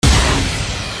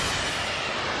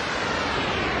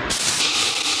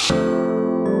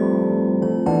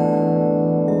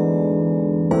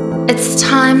It's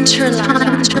time to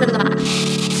relax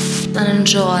and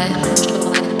enjoy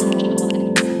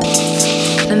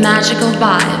the magical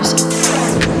vibes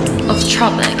of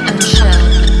Tropic and Chill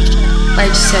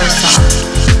by Sosa.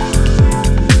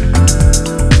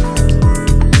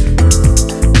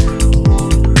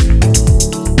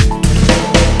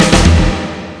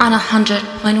 On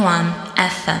 100.1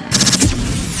 FM.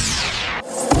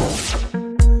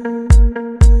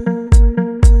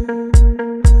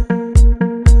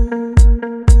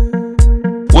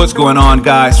 What's going on,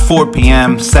 guys? 4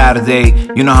 p.m. Saturday.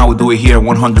 You know how we do it here at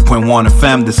 100.1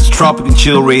 FM. This is Tropic and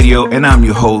Chill Radio, and I'm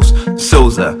your host,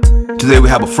 Sosa. Today we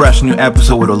have a fresh new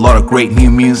episode with a lot of great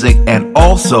new music, and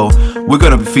also we're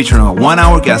going to be featuring a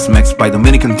 1-hour guest mix by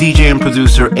Dominican DJ and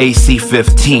producer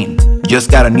AC15. Just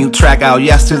got a new track out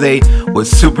yesterday with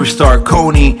superstar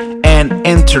Coney and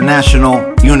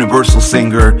international universal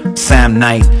singer Sam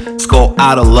Knight. It's called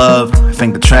Out of Love. I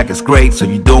think the track is great, so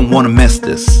you don't want to miss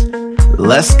this.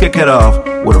 Let's kick it off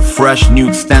with a fresh new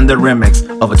extended remix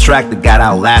of a track that got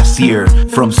out last year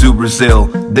from Sue Brazil.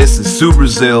 This is Sue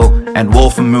Brazil and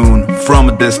Wolf and Moon, From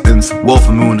a Distance, Wolf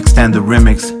and Moon extended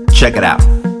remix. Check it out.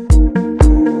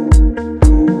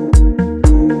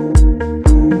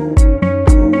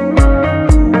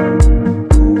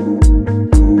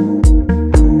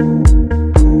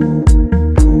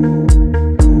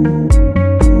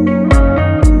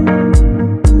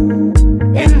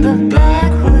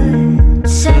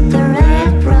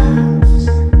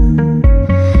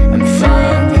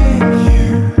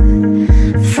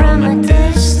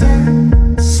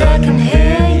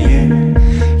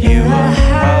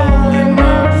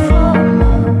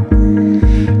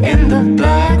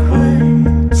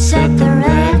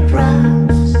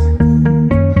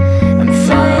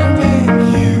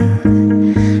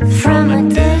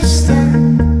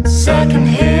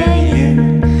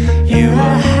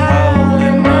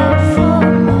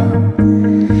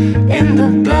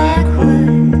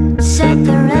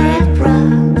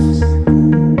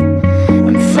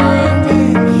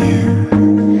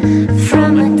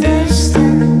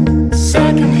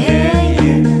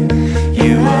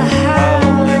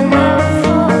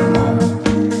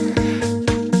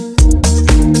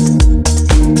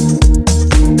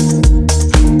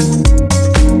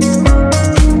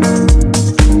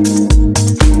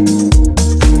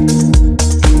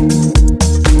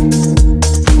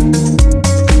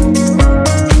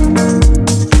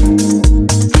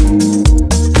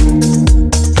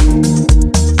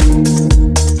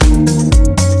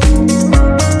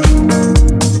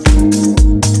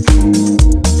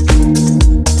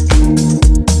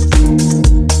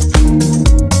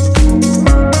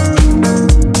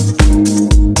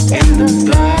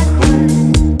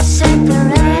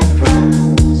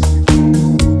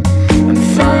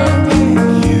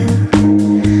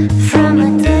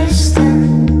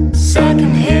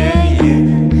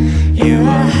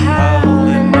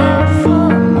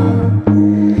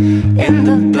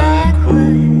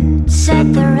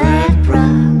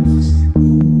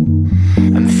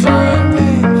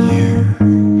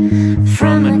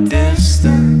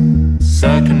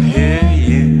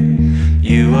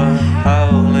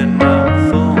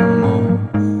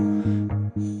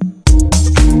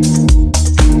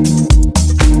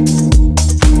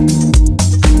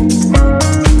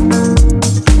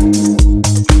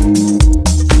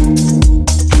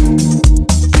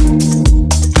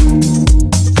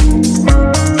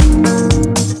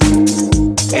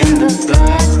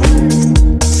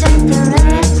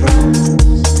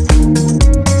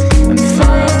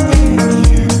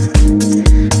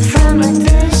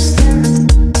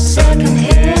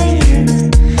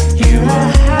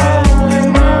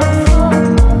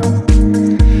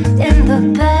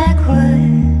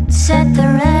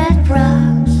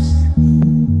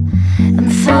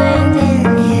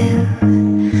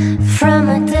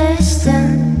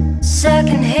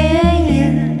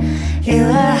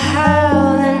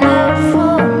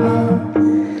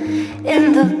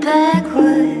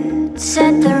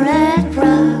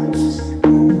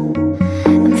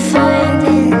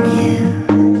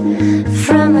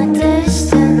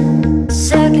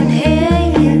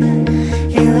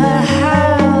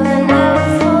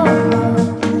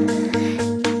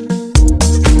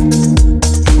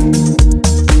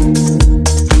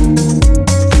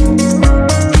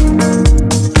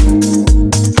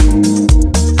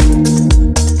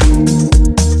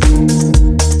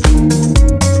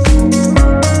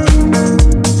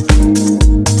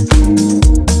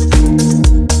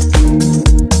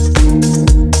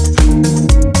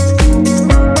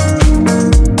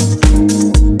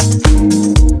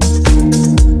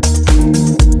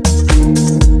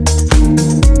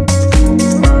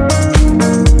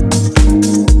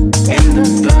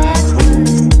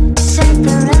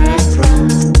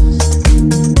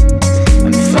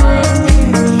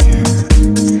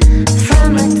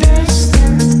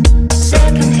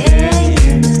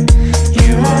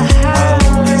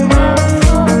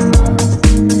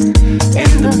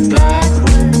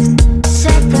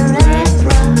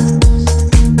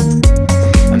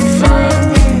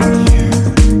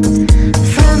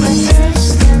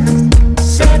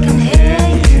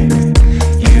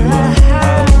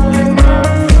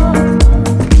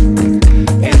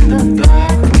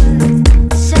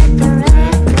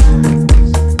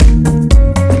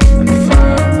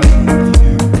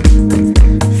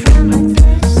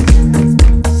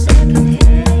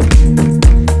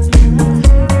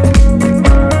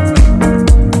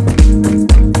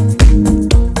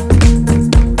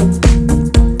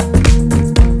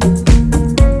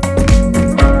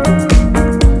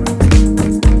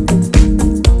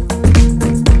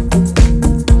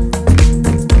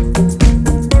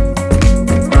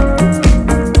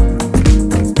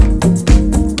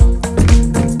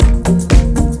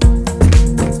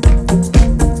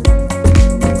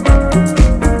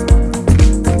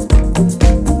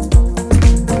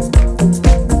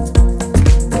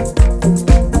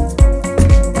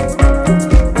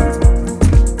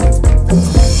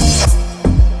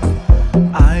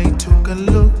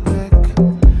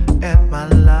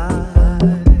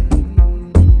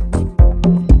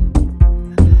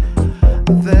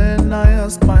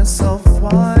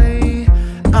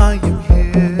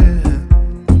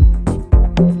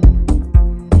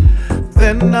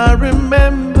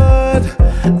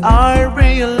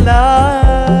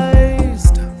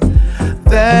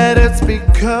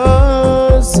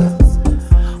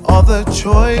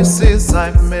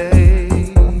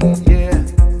 say,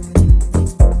 yeah.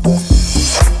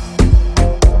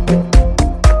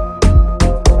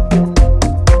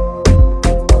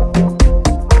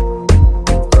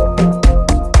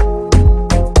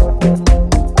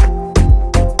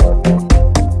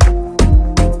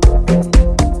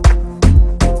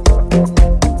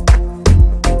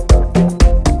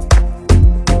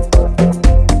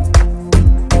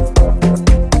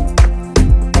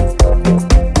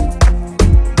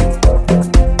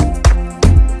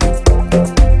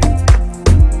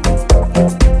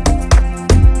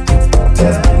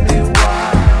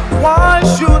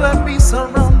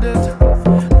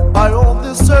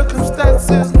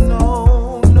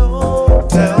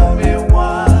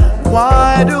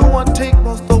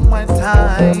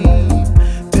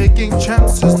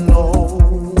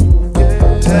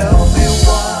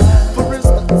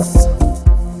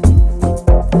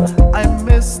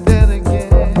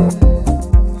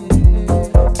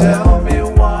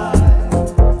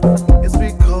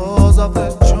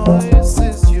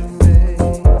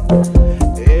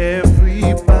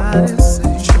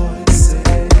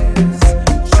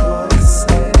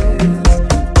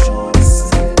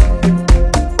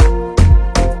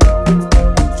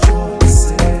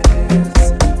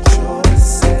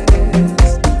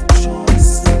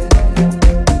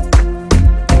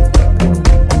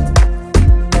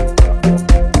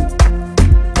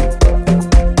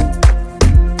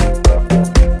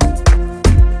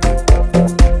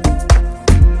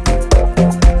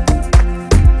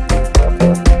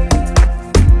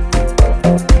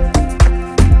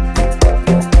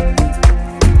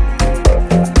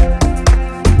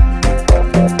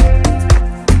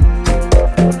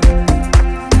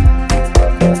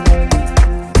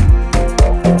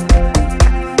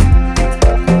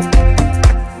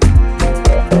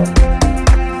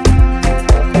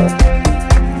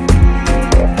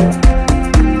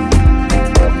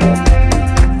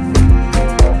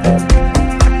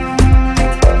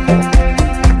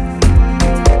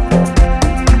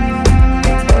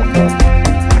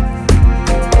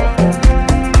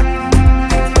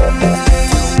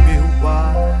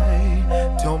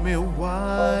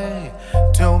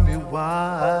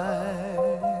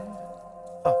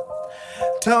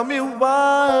 Tell me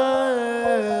why.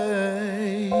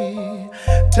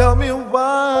 Tell me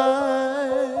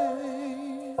why.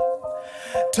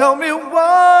 Tell me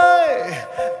why.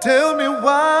 Tell me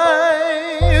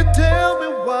why. Tell me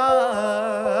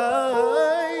why.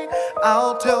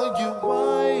 I'll tell you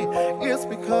why. It's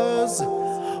because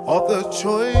of the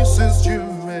choices you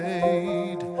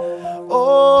made.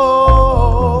 Oh.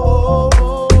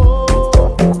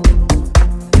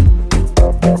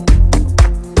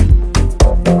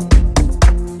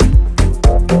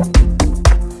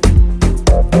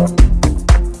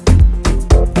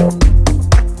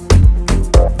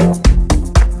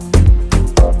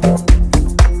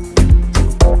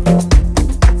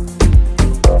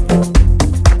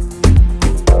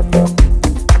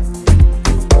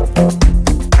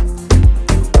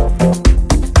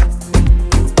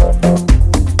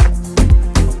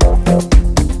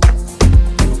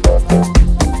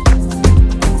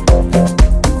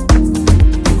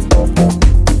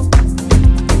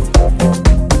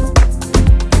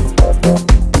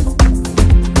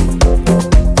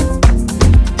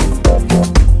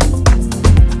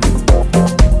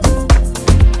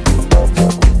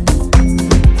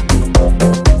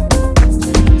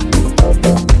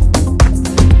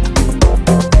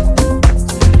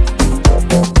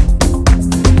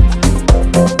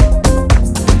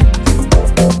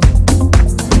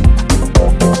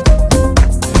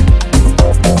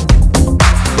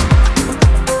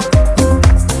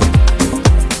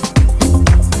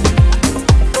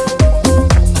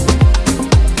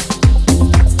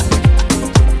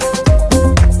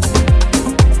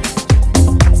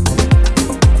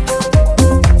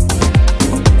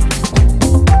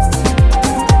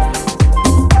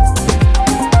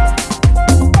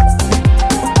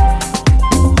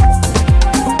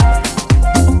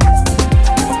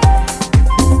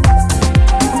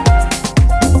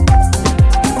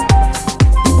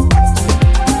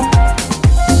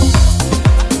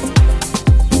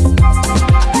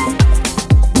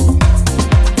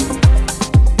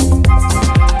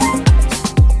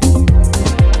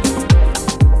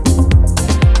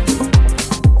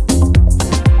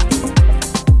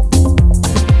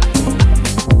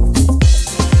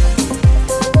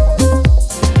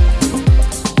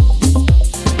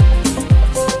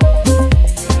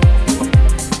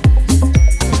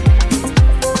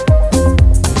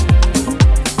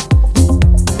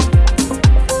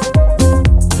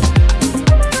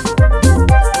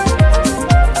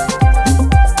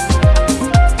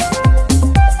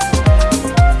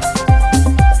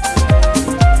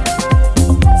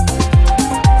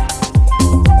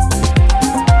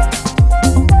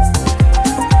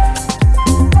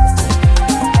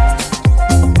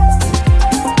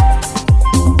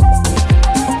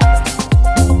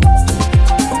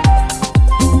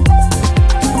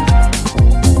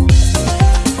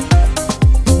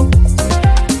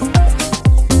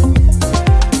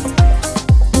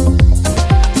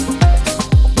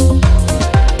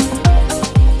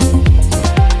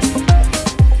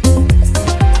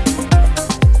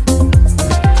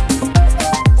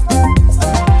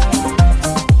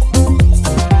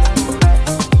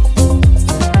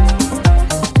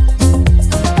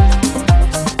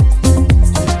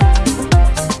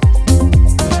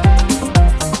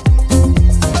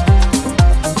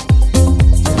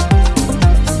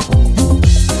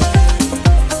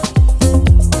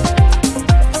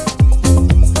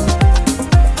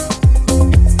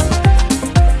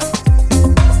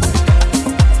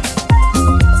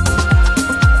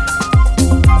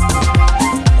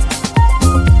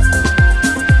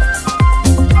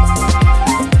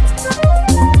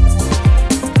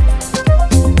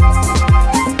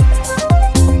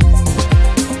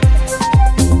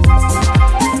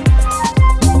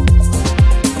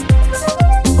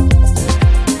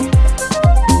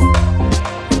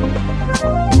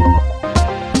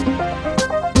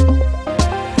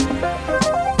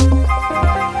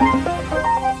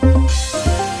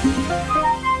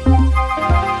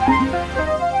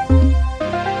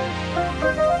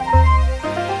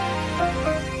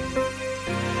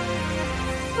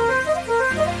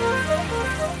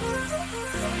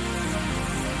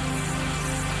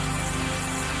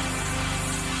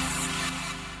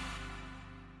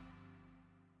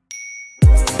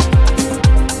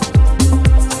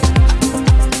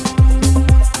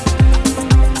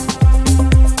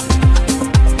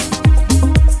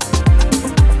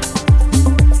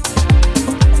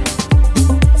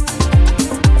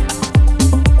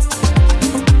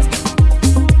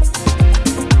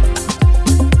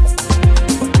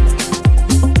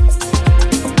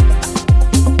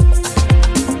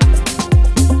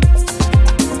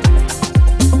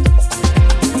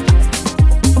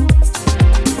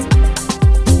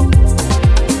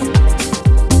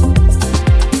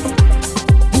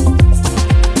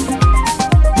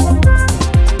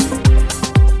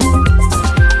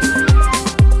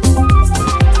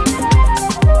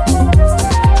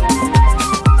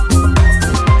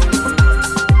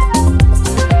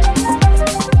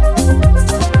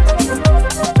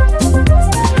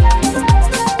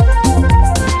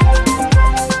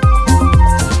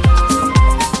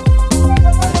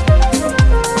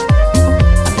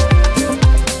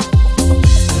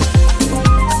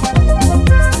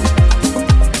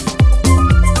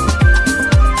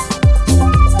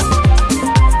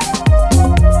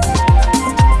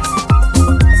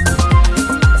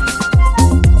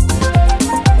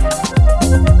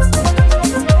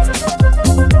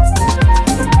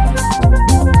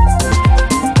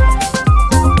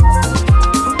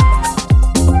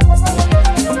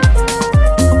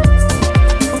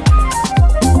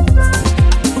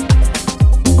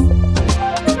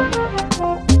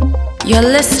 You're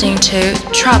listening to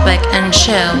Tropic and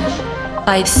Chill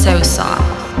by Sosa.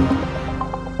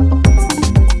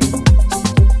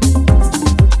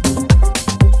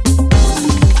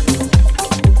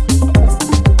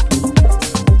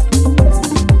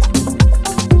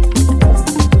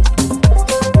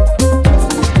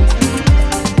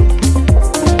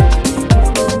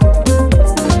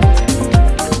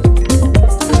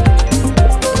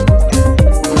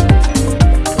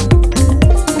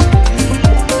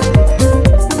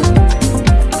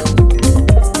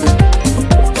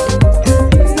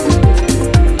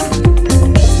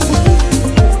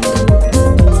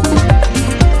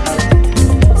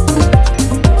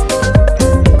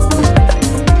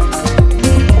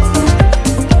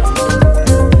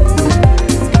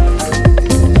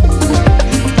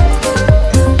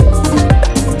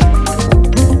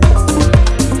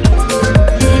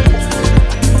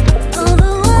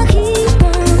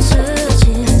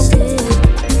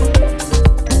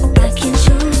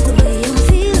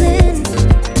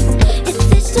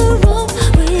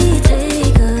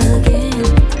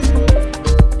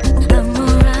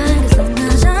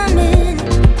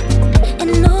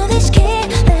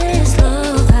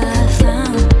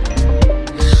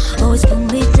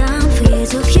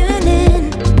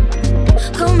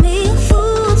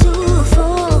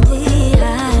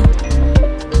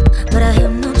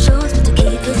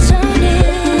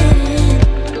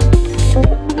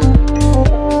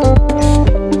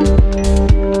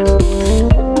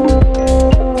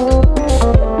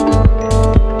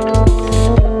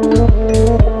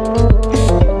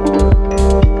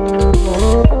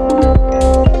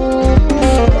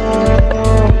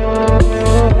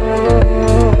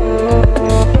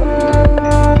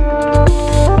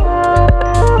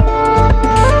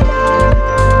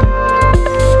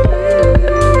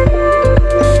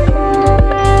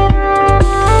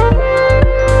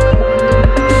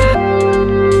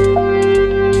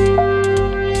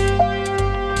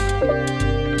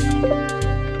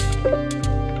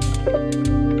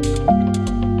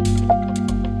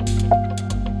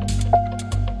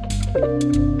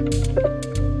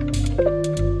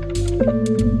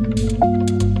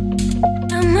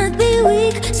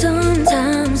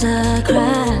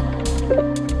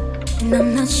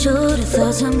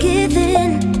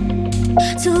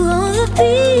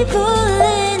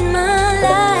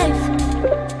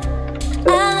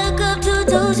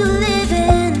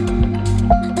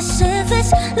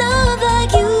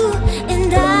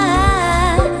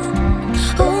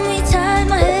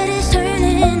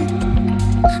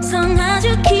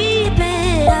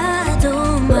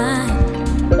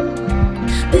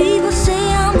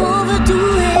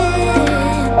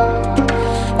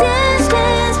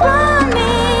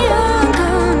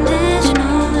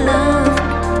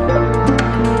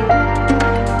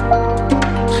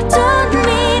 Taught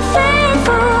me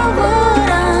faithful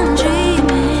what I'm dreaming.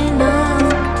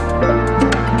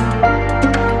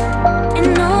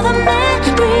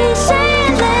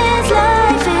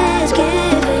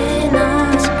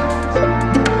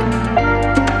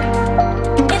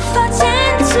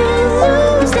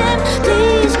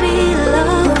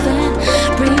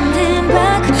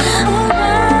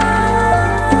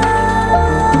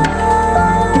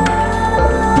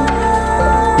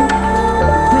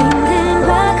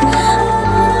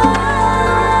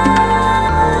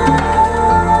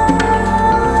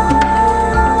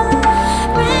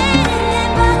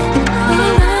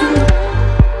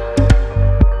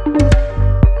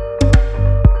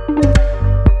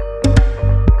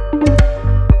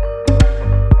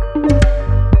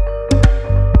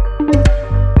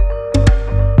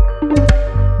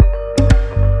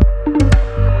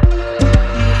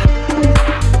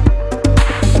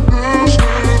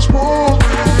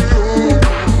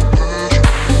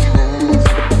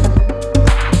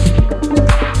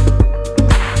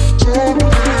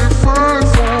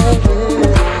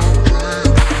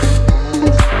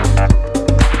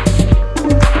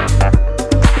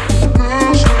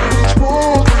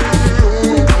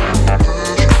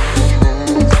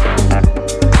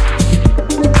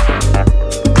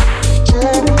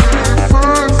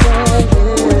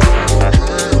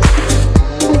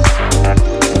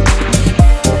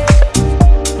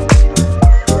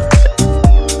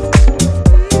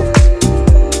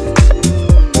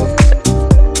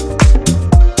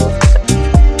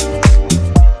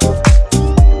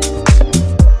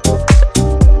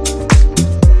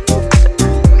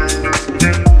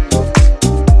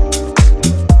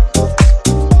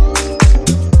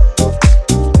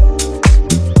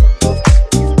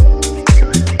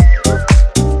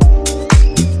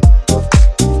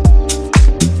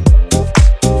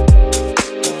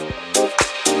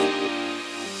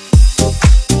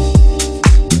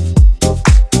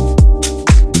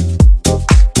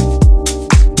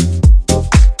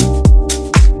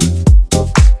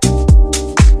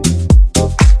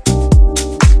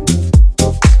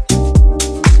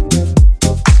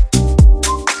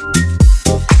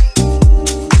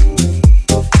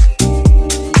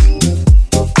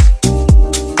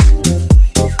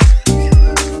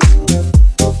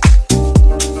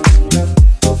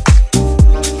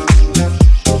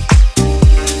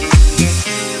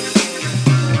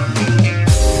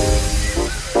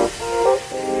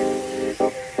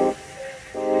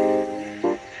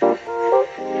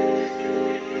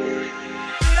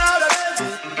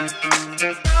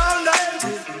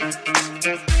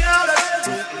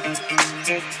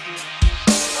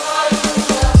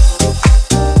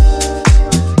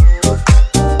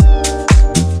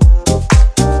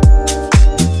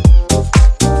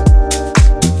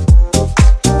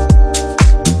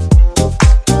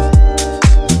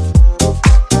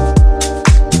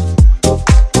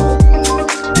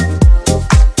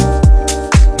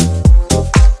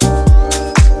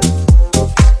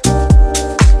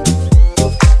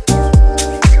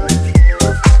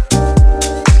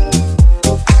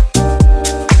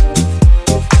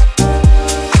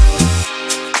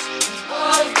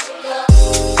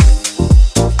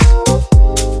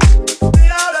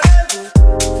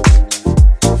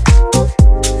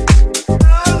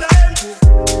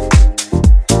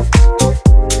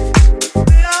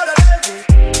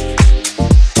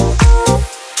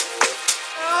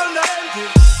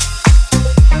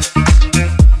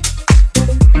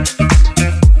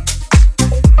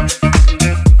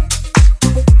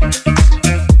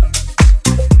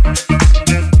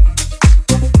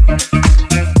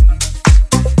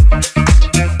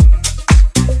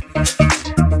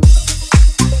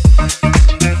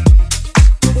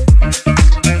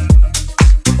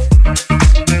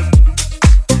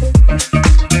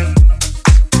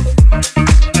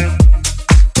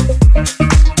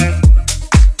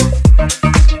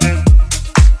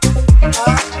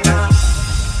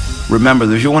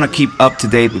 Remember, if you want to keep up to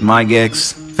date with my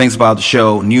gigs, things about the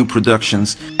show, new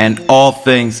productions, and all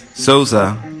things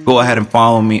Souza, go ahead and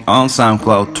follow me on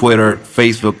SoundCloud, Twitter,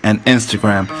 Facebook, and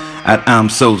Instagram at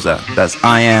Souza. That's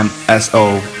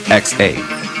IMSOXA.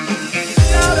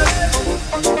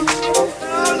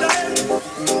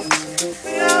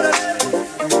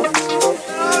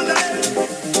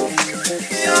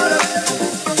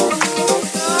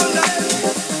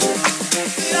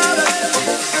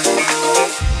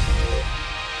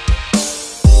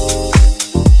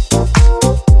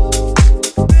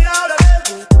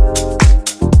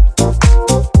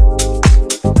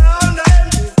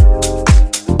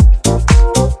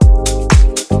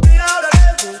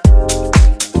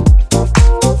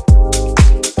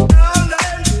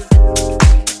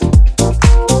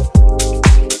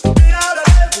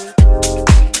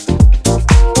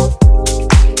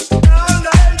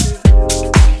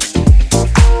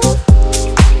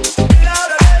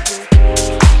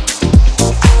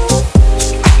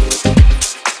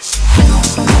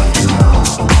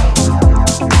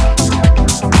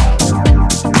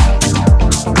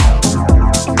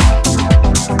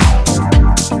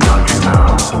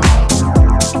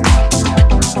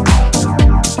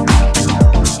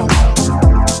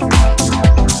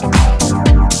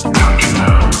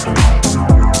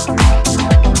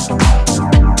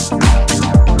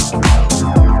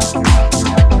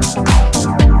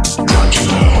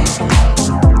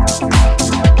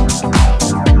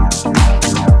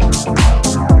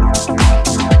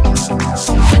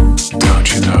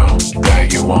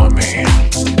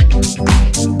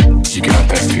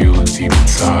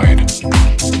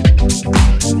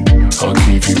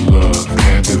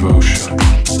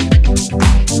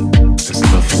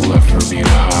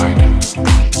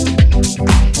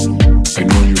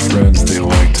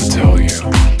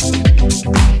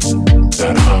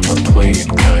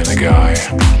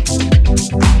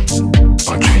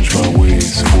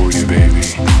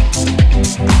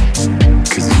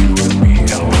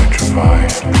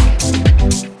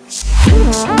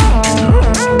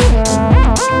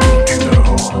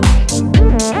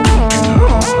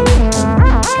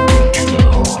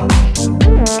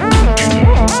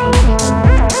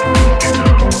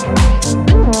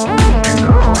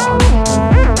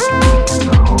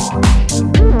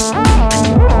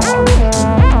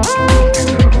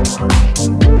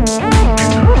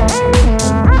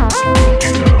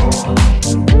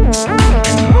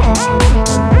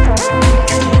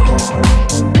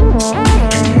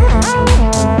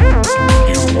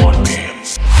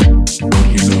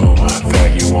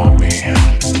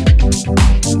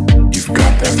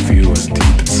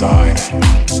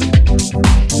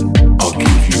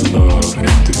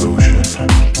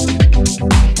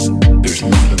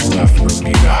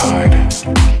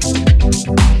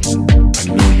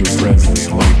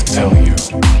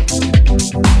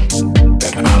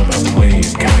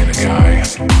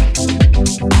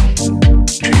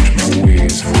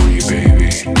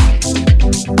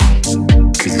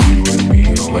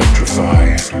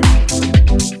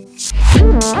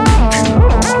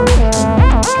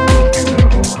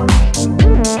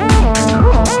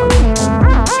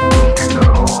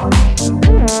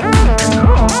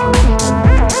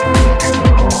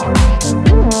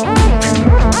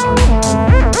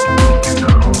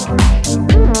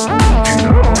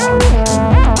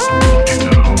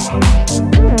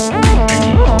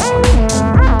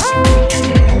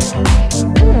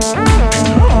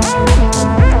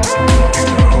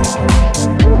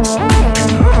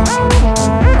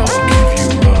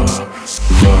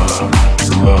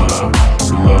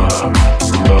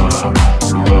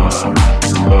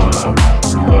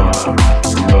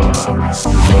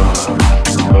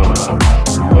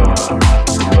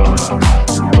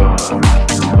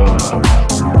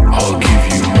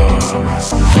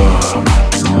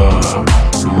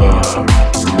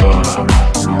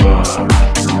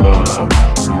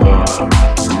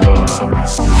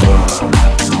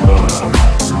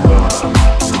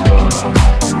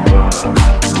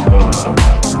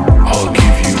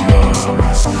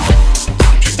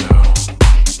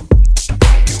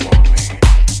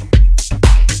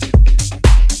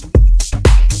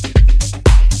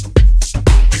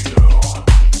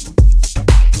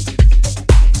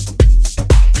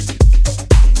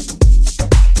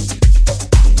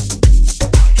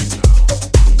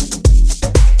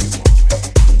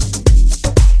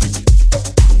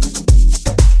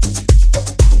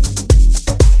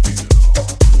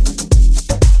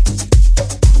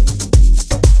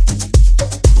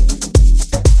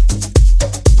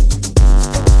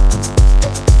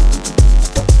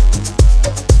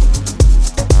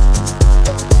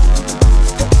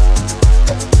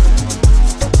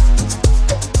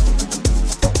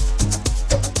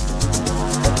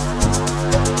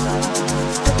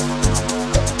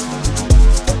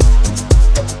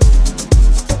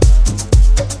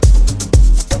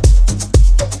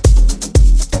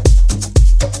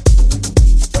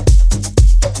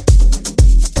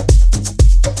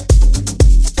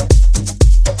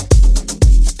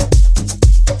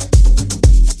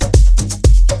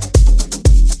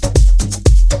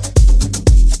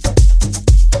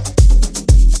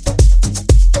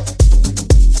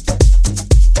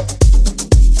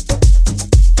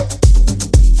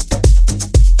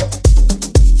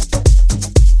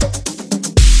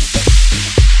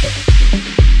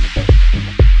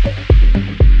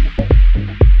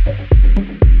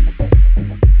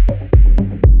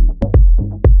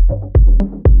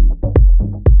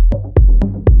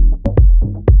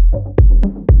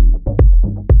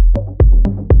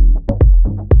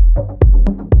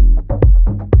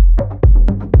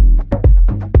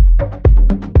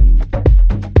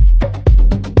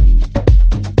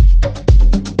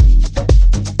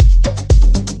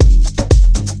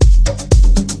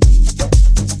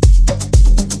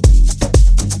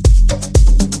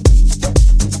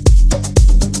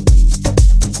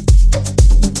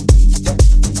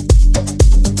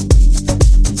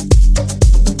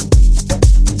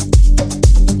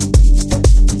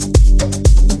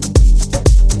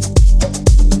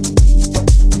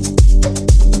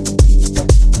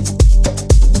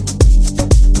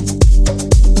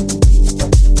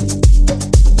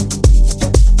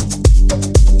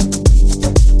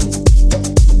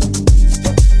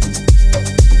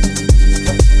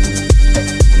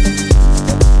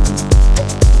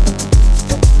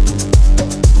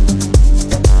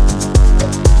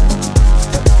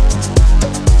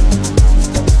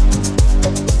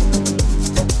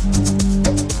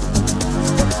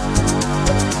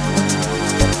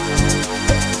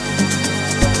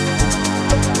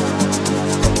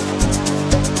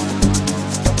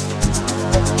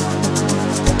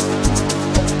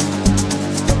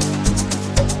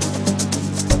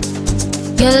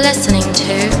 You're listening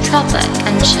to Tropic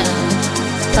and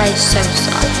Chill by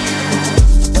Sosa.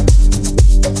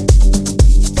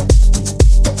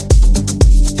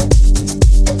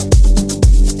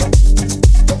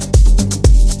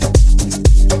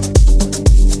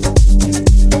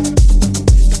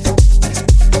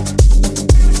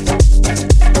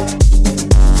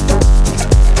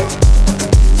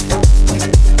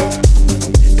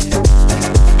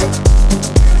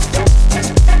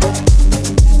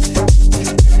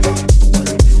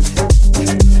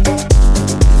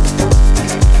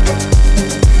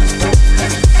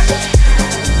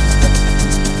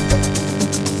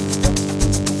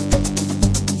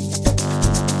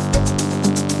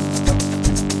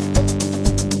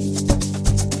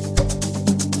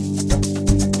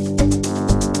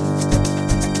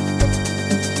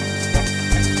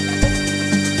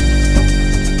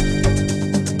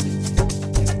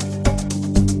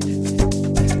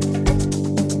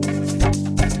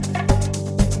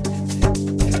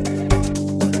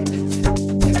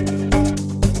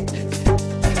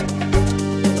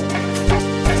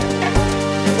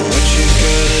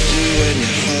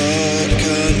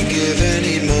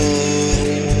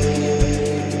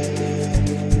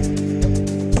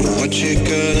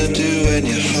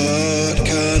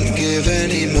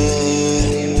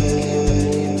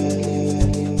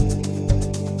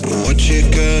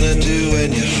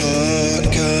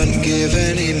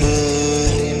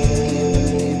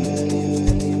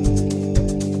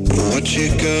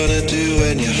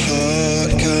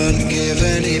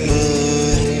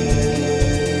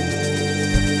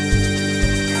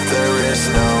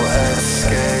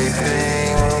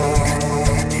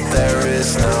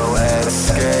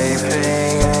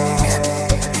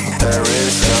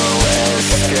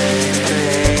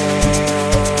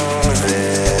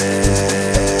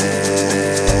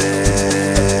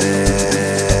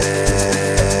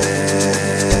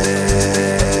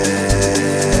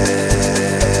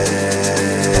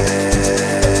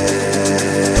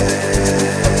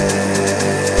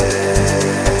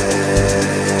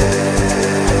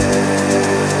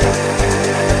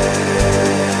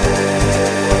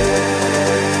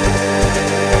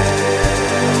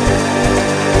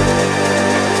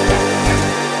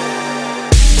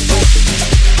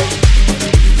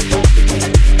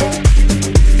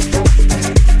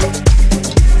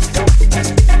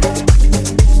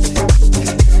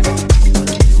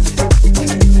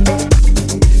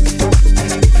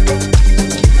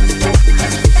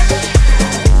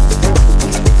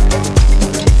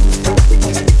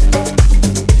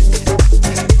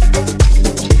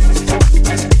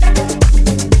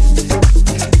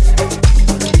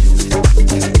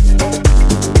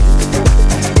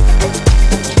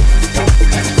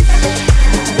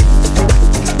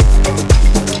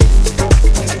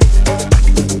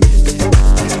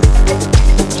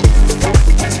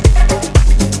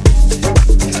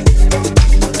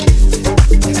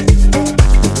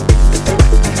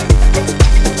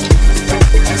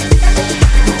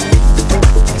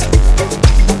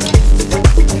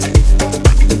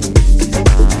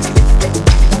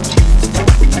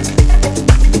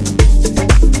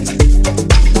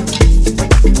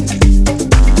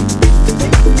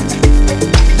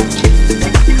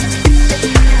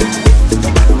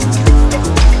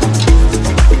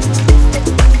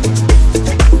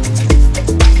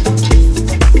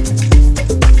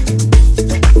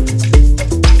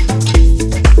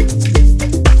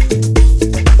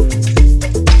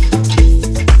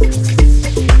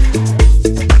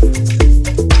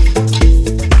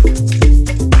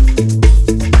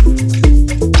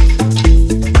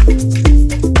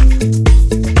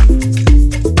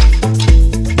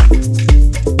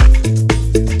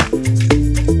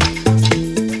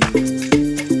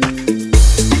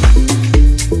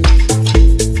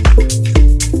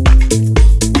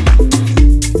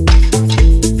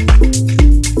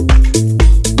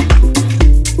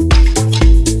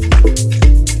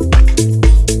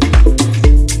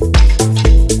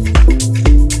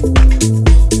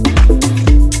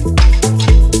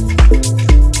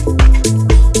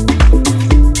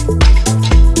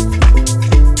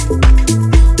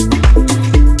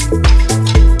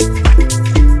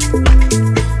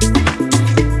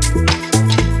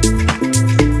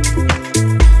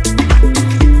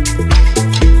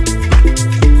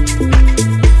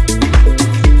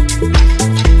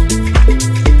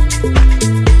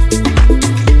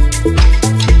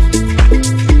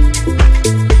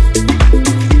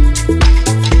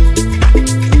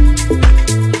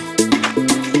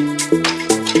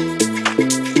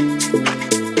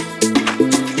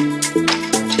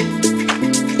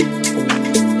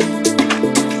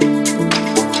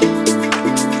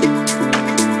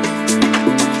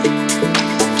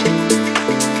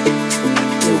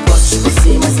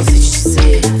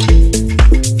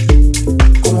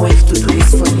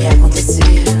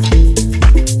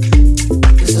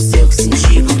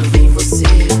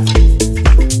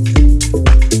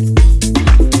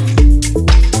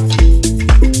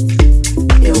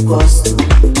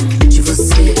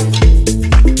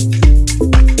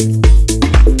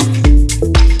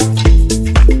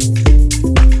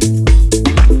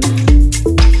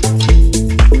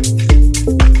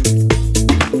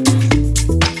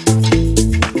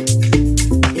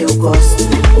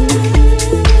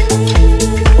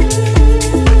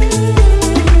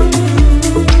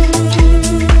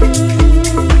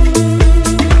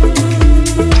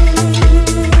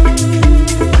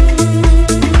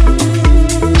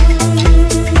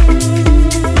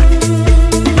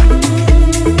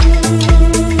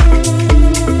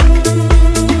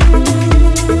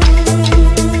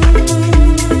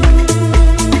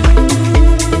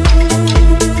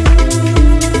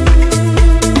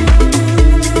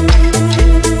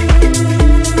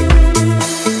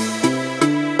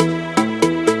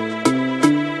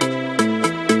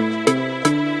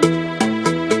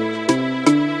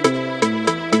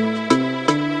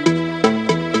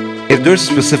 if there's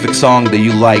a specific song that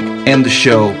you like in the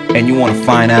show and you want to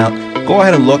find out, go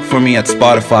ahead and look for me at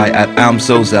Spotify at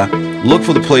Sosa. Look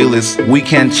for the playlist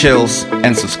Weekend Chills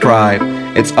and subscribe.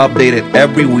 It's updated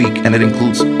every week and it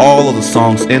includes all of the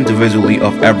songs individually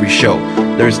of every show.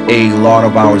 There's a lot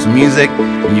of hours of music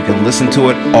and you can listen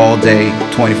to it all day,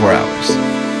 24 hours.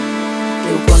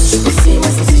 Eu gosto de você,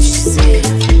 mas não sei te dizer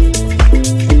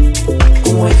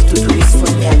como é que tudo isso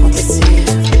foi me acontecer.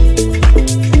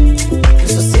 Eu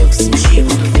só sei o que senti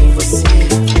quando vi em você.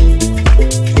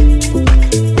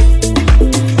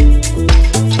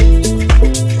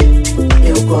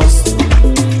 Eu gosto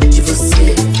de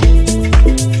você.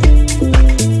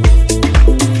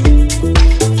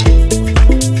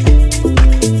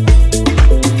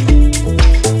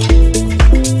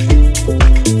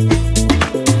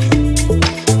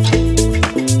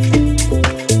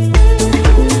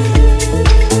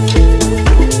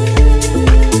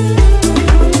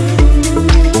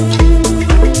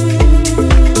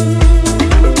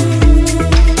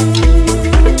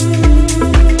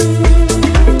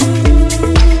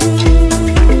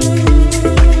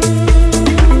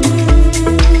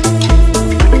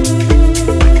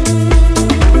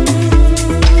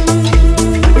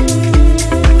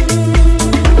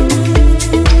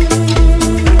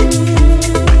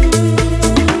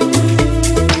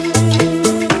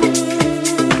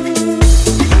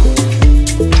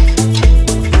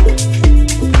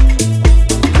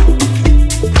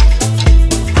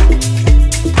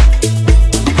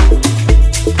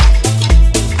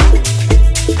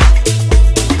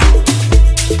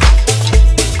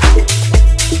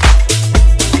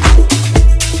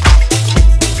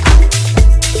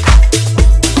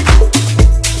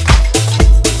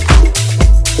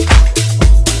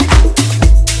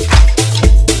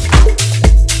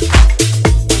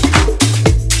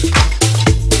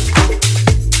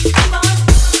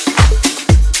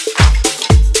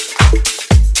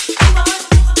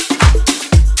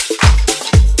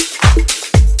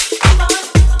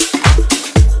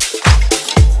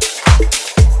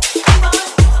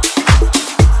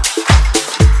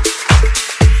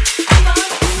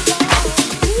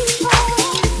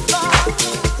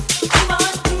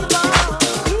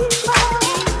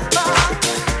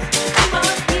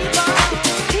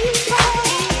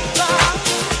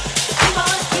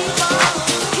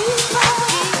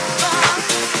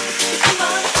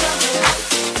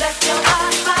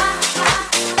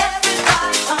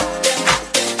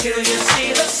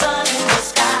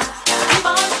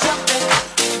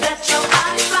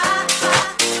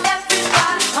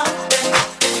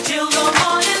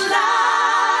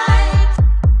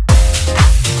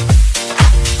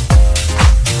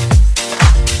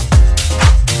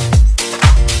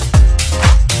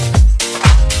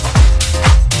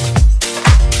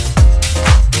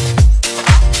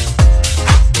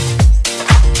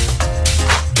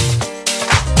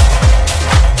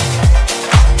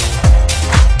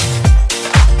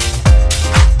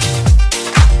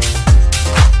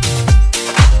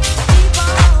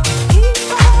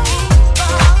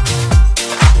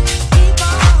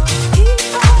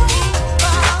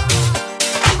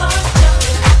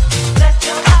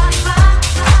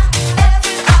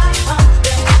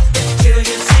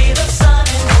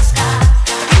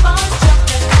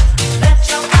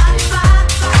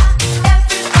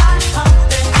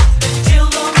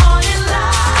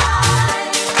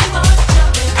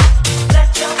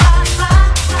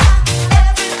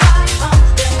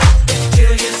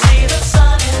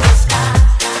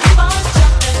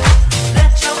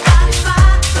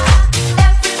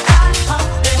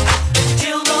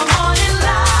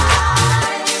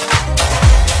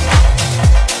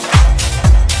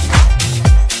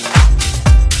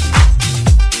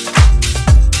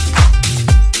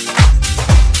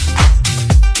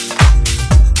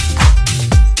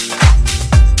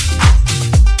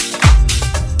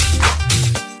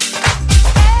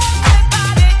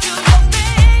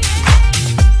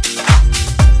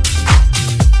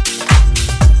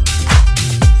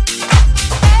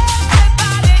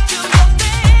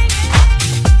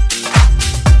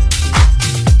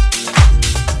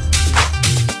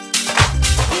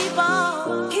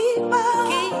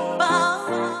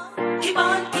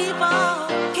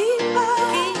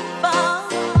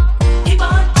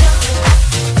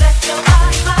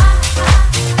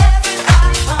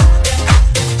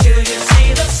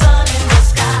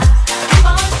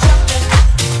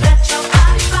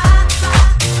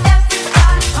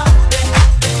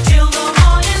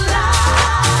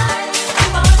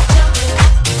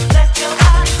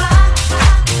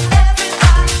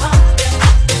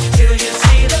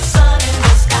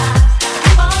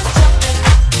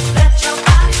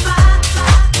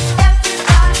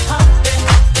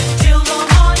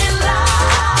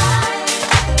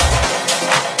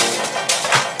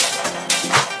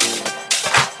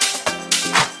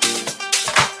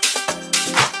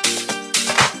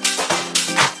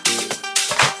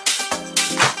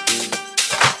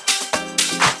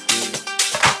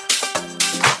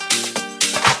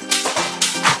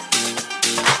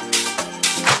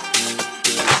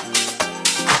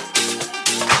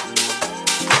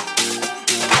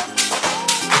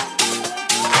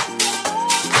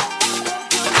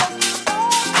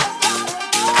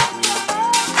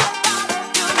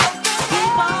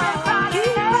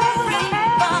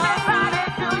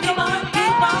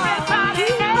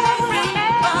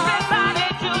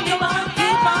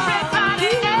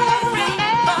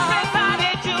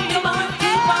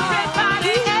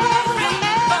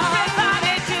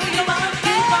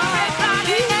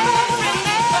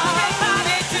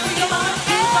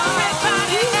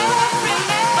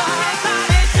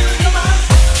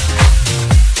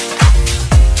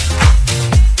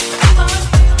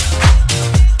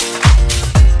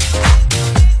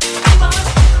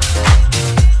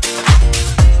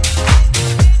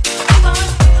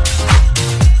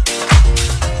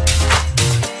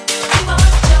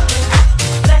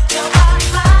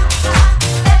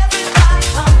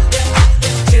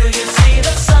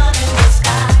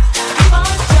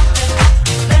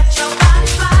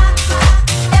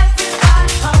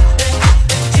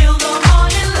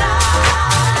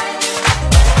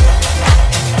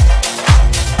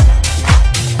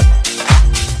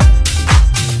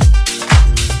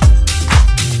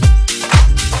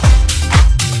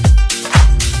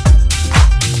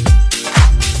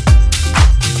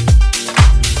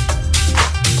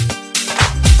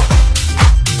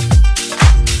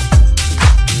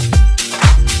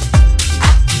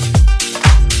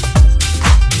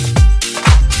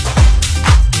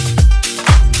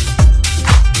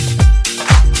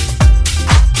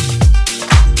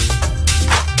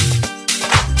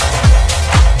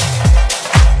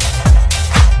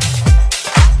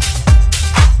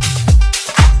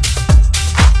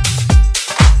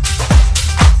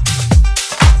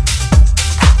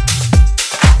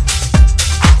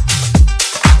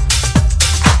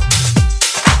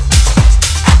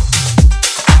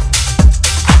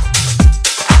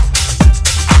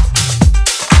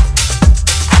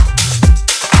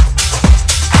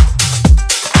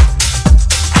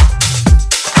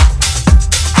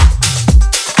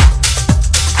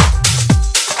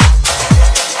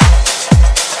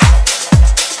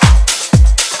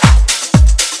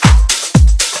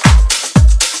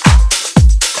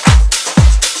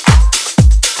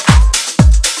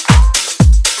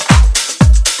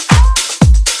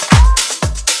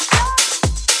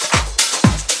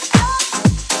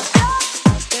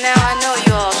 Now I know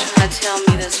you all try to tell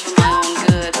me this for my own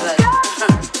good, but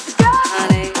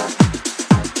honey,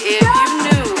 if you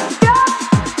knew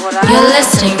what I You're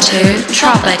listening to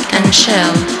Tropic and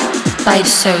Chill by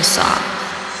Sosa.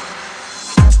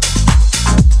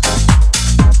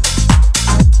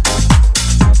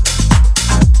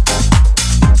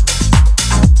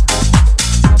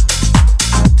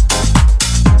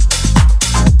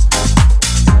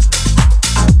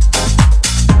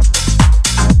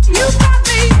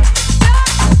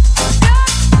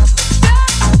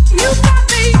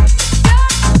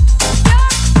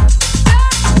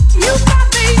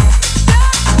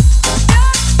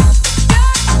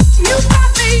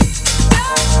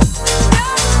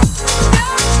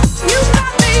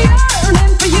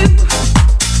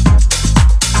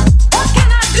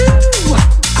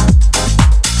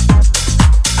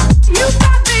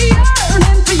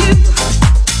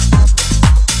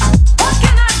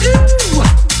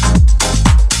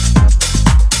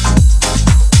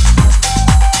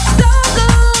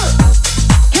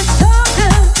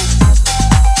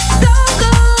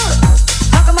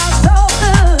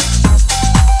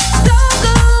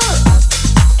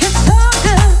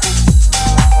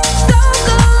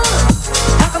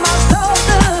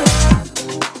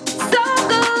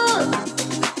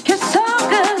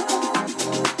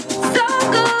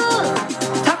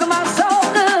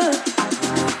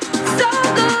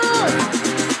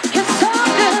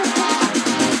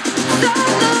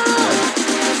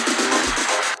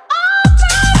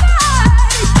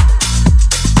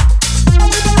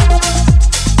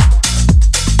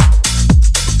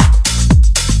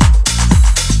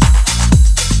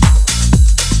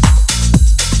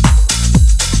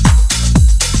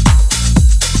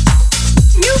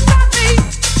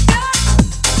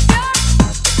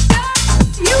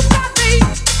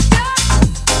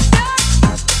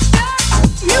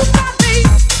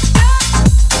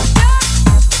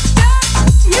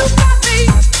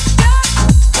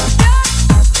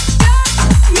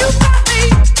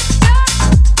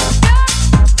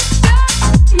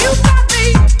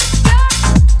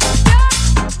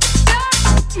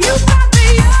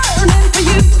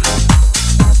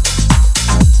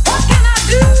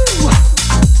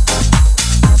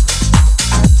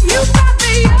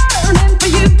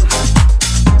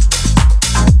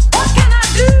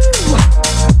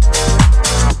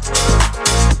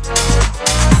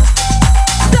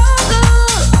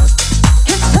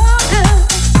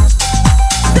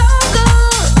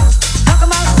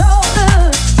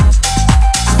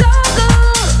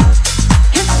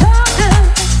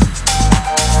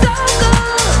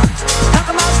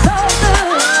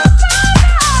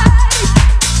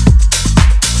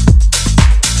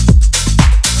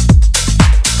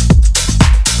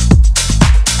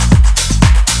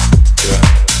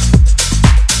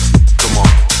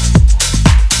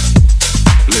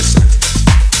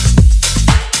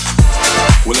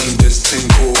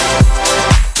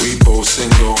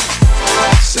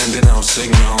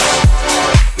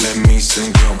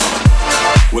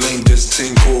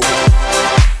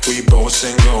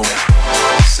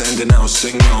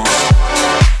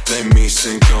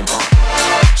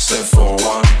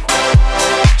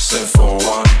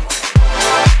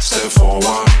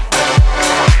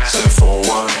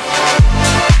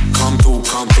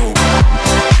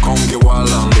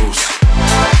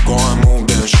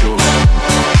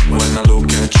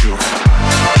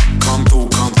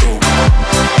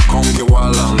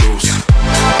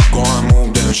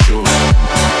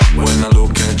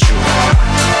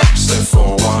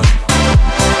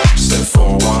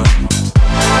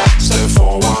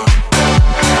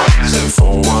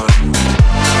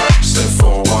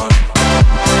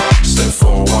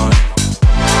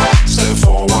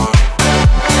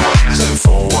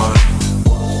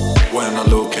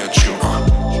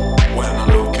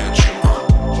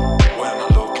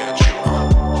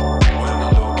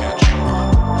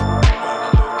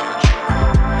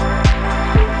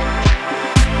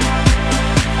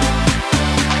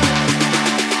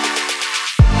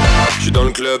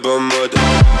 club en mode.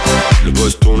 Le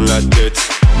boss tourne la tête,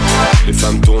 les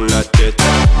femmes tournent la tête,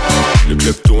 le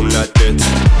club tourne la tête.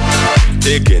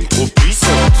 T'es gaines trop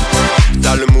puissante,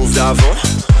 t'as le move d'avant.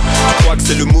 Tu crois que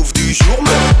c'est le move du jour,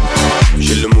 mais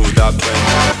j'ai le move d'après.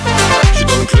 J'suis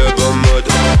dans le club en mode.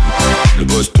 Le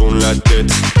boss tourne la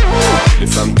tête, les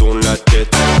femmes tournent la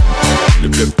tête, le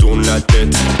club tourne la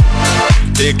tête.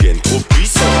 T'es gaines trop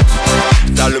puissante,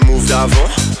 t'as le move d'avant.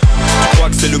 Tu crois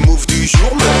que c'est le move du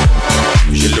jour,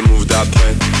 mais j'ai le move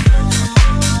d'après.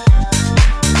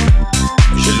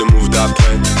 J'ai le move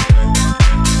d'après.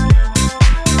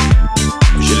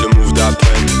 J'ai le move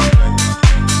d'après.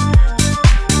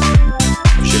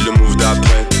 J'ai le move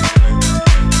d'après.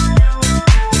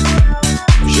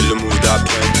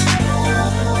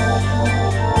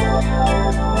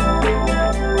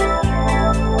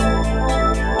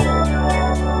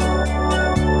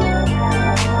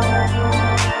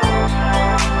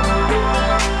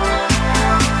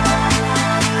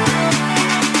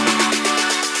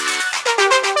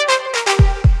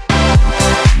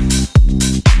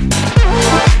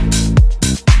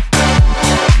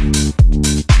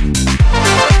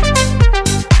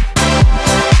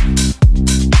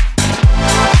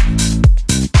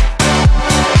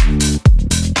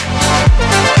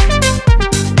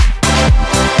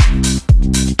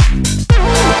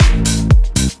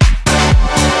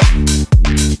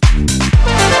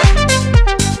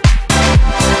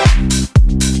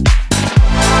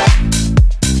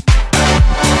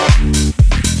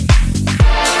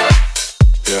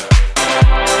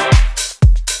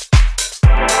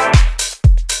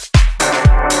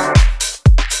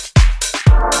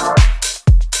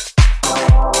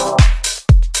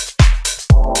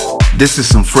 This is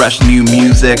some fresh new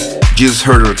music. Just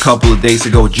heard it a couple of days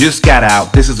ago. Just got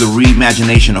out. This is a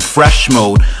reimagination of Fresh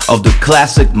Mode of the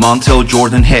classic Montel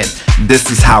Jordan hit. This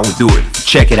is how we do it.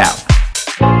 Check it out.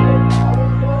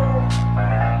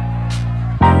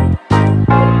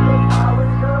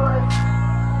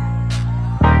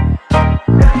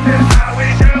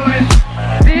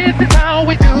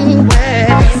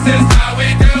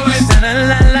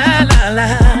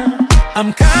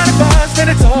 I'm kinda buzzed and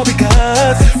it's all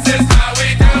because this is how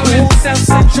we do it. South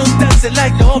Central does it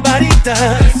like nobody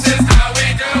does. This is how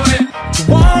we do it. To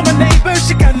all my neighbors,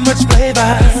 she got much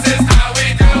flavor. This is how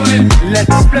we do it.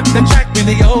 Let's flip the track, bring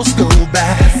the old school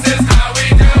back. This is how we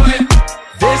do it.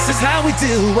 This is how we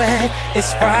do it.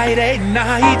 It's Friday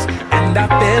night and I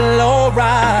feel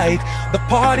alright. The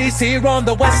party's here on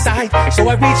the west side, so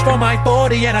I reach for my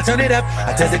 40 and I turn it up.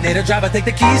 I designate a driver, take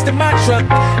the keys to my truck.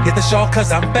 Hit the shore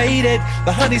cause I'm faded.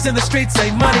 The honeys in the streets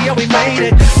say money, oh we made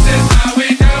it. This is how we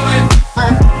do it.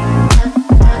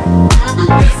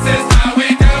 This is how we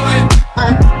do it.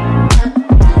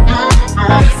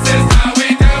 This is how we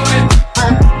do it.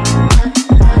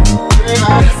 This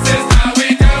is how we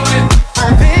do it.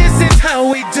 This is how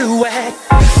we do it. This is how we do it.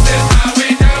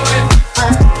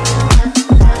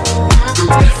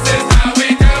 This is how we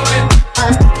do it.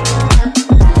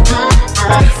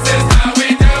 This is how we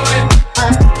do it.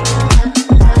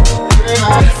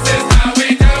 This is how we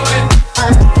do it.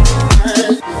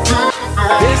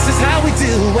 This is how we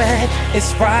do it.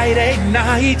 It's Friday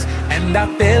night and I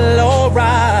feel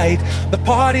alright. The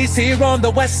party's here on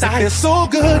the west side. It feels so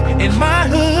good in my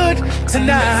hood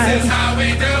tonight. This is how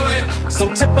we do it.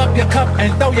 So tip up your cup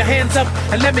and throw your hands up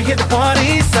and let me hear the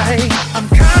party say, I'm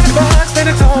kinda buzzed and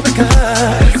it's all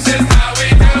because this is how we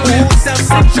do it. South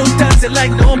Central does it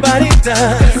like nobody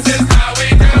does. This is how we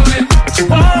do it. To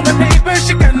all my neighbors,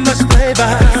 she got much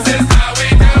flavor. This is how we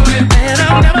do it. And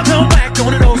I'll never come back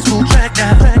on an old school track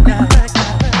now. This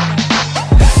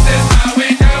is how we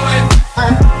do it.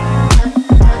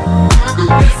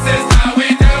 This is how we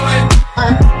do it.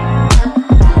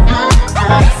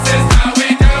 This is how we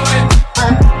do it.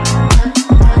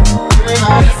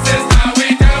 This is how we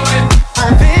do it.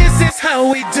 This is how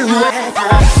we do it.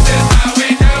 This is how we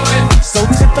do it. So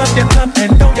tip up your cup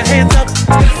and throw your hands up. This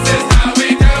is how we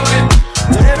do it.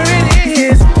 Whatever it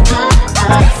is. This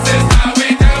is how we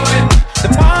do it. The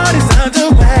party's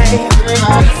underway.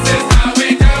 This is how we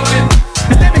do it.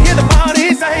 And let me hear the party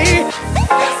say,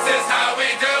 this is how we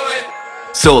do it.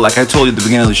 So, like I told you at the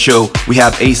beginning of the show, we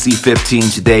have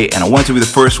AC15 today, and I want to be the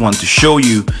first one to show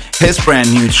you his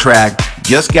brand new track.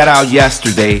 Just got out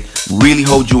yesterday. Really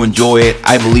hope you enjoy it.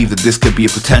 I believe that this could be a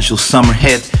potential summer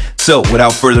hit. So,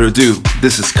 without further ado,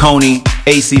 this is Coney,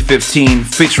 AC15,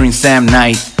 featuring Sam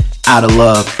Knight, Out of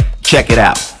Love. Check it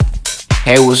out.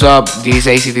 Hey, what's up? This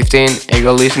is AC15 and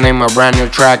you're listening to my brand new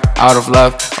track, Out of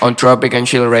Love, on Tropic and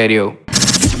Chill Radio.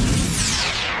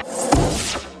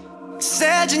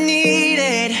 Said you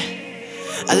needed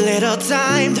a little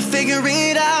time to figure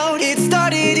it out. It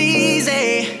started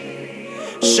easy.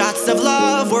 Shots of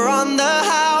love were on the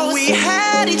house. We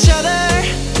had each other.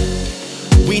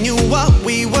 We knew what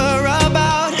we were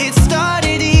about. It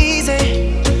started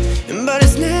easy, but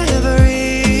it's never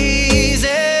easy.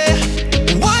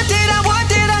 What did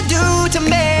I do to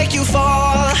make you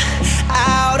fall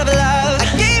out of love? I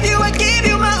gave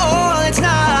you my all. It's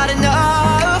not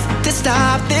enough to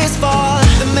stop this fall.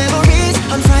 The memories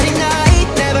on Friday night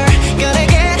never gonna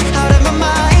get out of my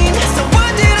mind. So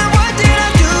what did I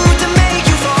do to make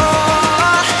you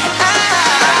fall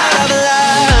out of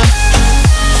love?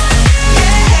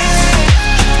 Yeah.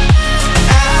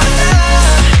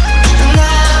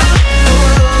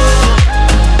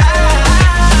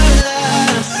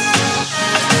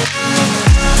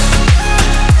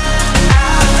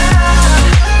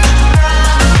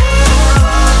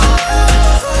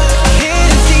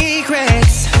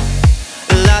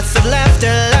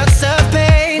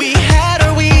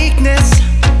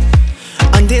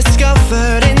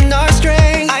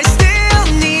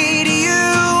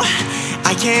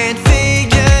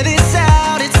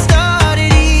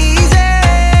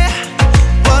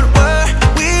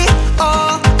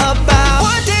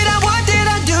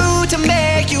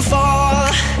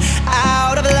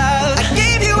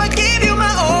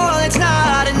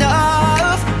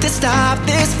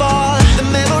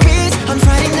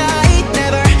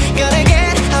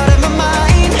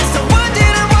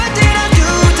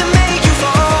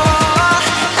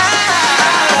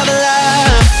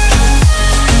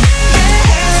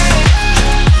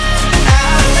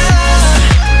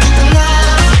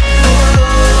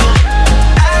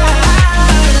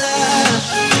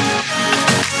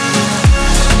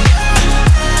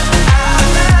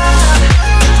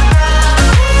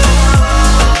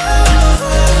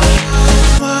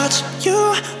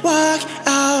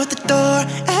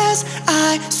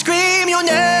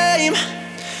 your name.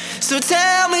 So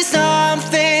tell me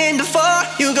something before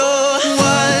you go.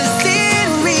 Was it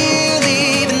real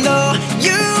even though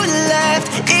you left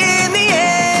in the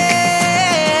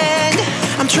end?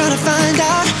 I'm trying to find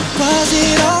out, was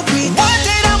it all real?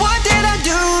 What did I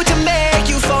do to make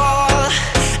you fall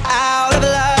out of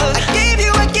love? I gave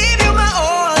you my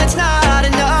all, it's not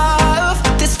enough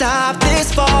to stop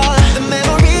this fall. The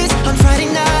memories on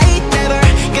Friday night, never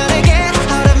gonna get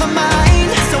out of my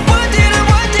mind. So what did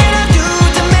I do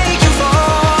to make you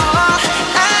fall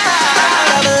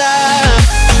out of love?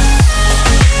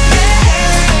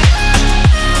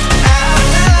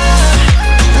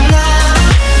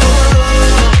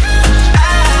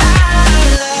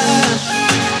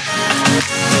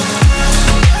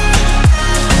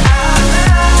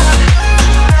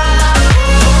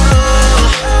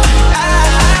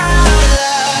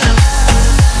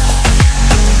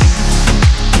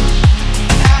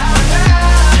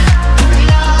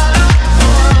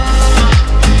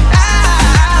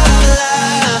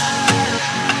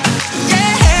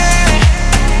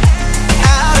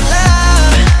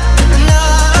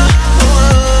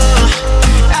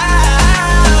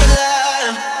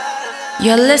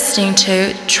 You're listening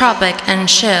to Tropic and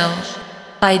Chill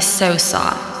by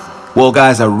Sosa. Well,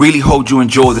 guys, I really hope you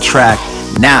enjoy the track.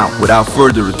 Now, without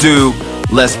further ado,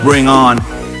 let's bring on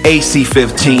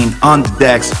AC15 on the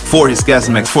decks for his guest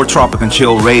mix for Tropic and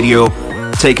Chill Radio.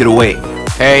 Take it away.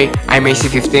 Hey, I'm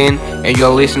AC15 and you're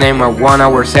listening to my 1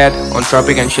 hour set on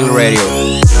Tropic and Chill Radio.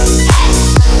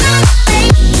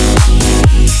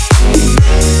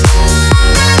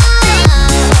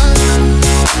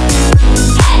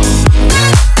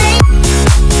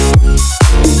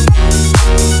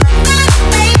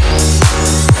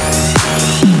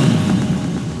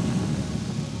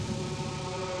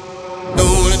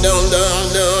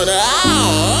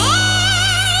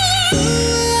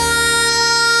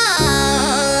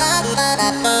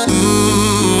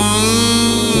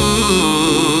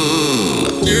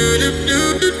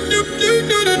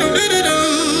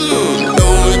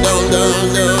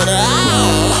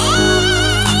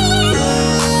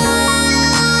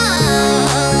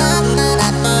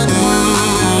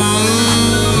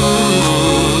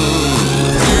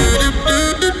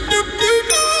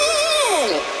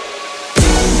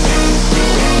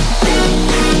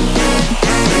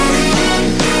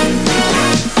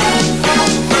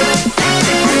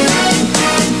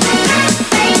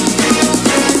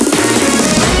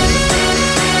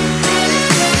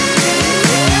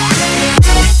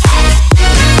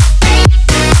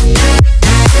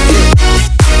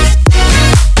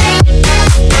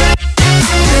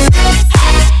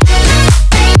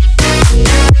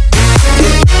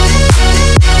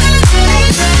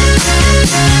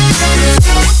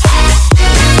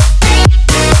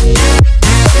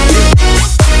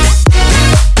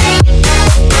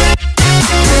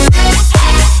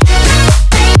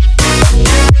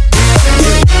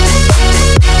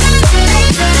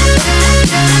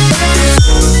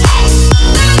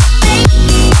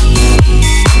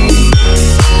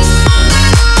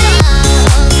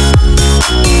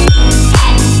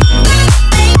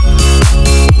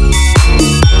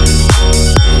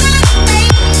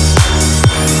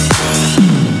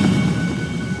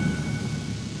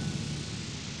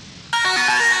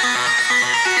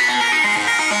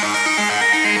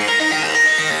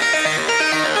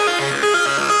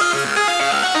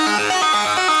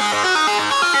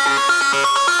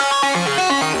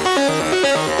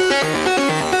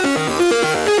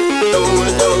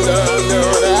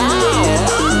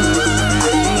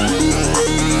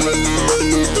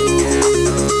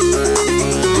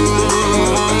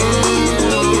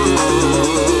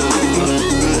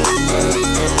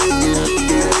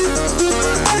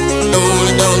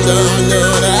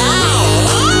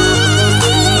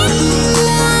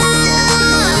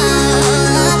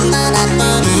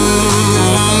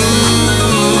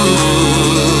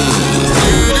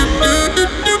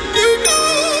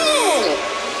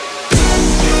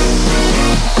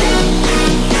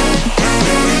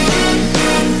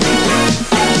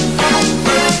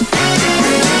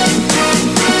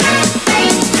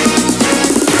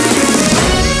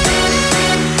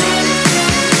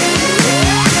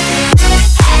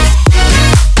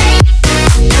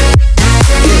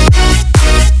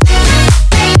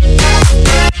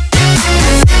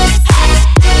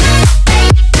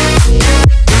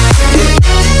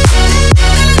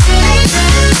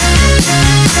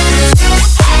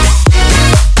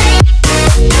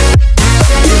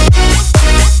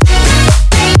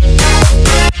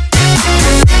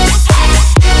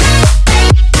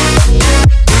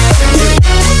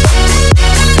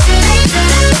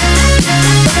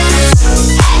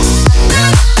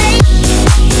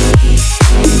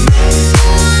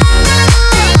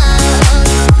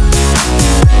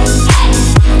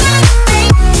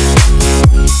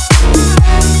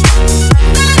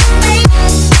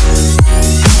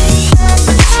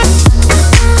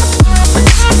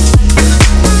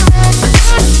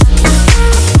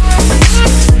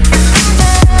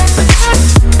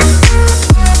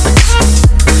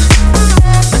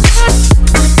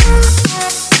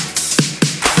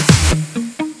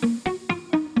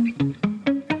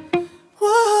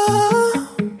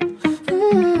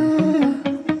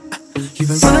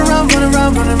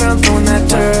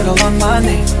 call on my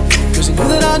name, cause you knew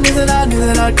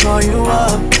that I'd call you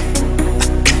up.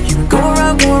 You would go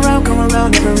around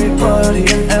every party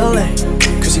in LA,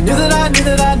 cause you knew that I'd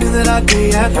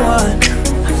be at one.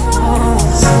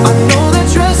 I know that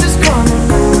dress is coming,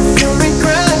 but you'll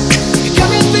regret. You got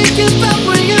me thinking about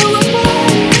when you were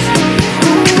mine.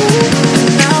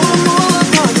 And now I'm all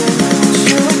up on you, what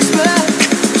you expect.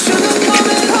 Sugar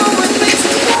coming home with me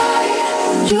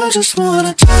tonight. You just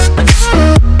wanna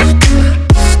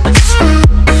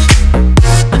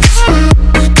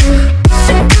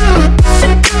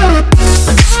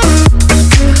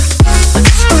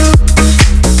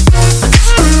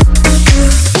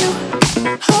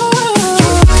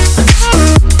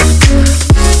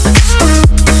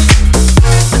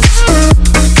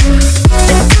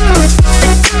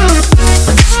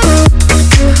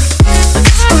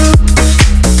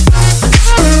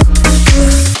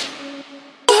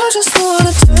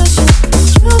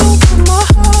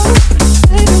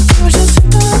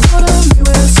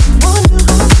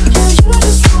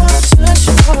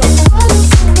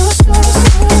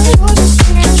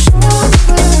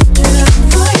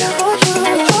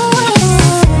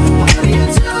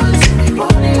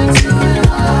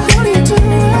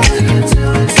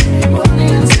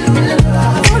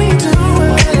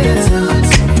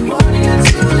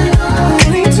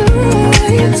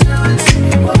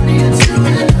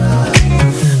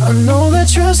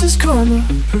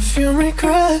perfume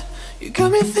regret. You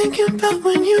got me thinking about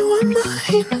when you were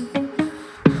mine.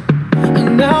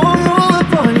 And now I'm all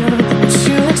up on you, what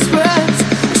you expect.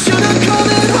 Should've come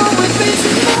at home with me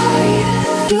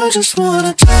tonight. You just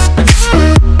wanna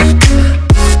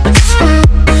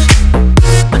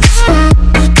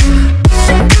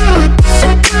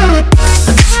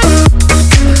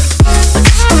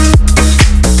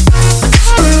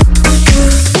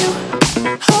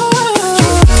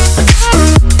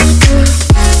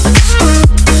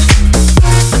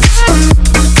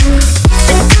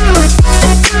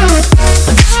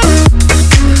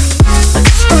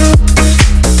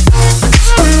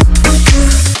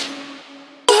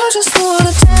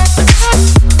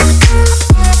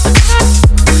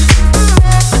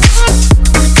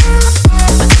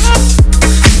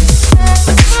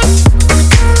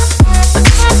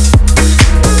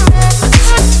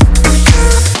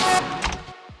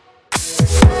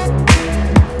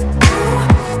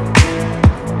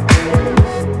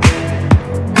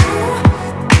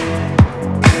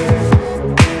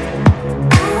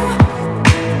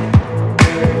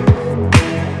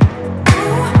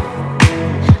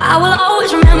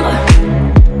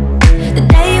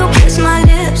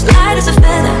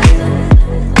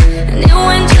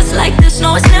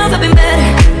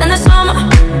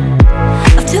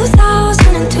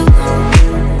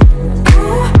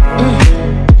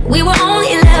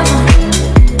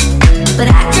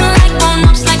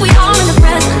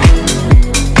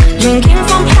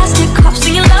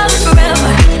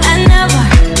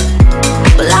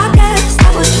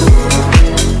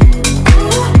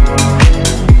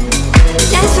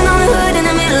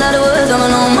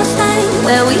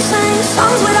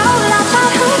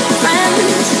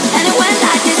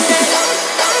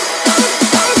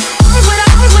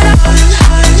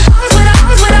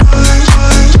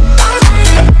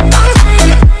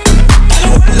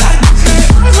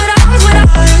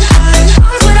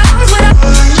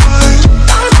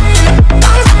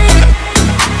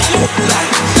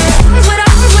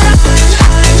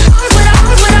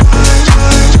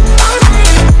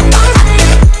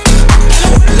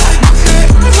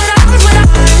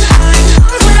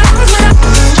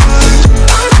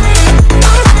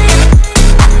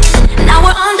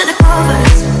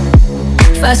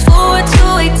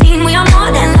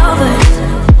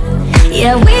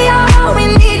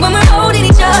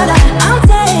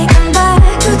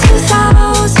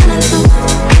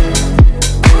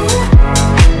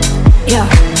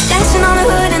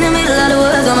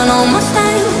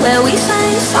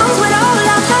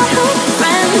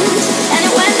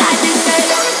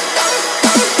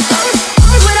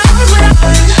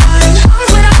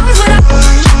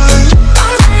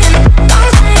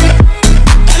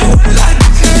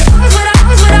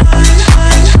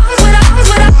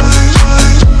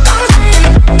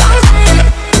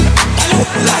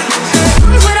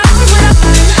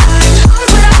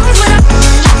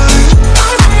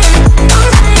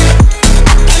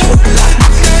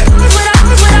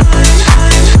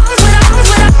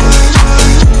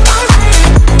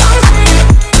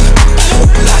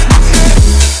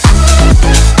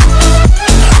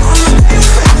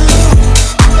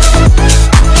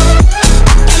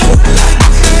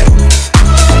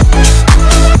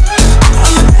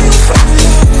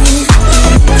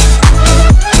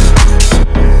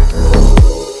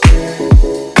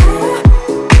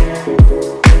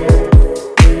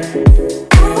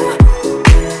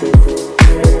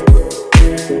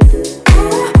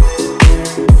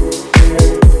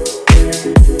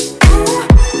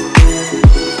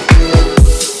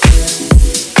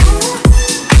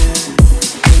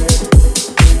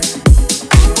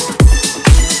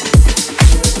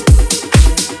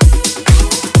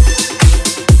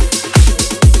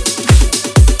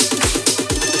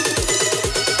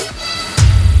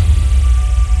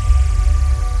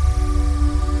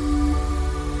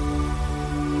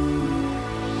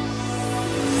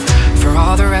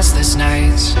all the restless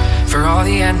nights, for all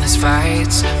the endless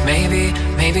fights.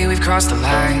 Maybe we've crossed the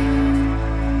line.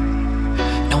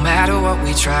 No matter what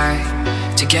we try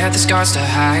to get the scars to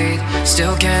hide,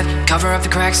 still can't cover up the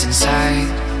cracks inside.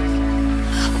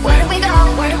 Where do we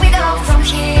go from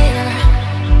here?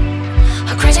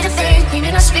 How crazy to think we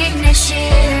may not speak next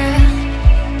year.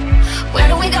 Where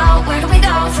do we go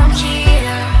from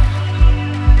here?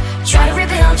 Try to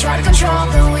rebuild, try to control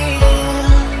the wheel.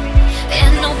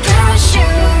 And no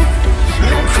parachute,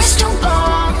 no crystal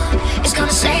ball is gonna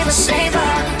save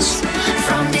us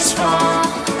from this fall.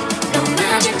 No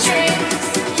magic trick,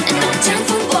 and no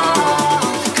 10-foot wall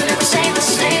could ever save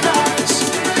us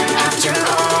after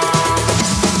all.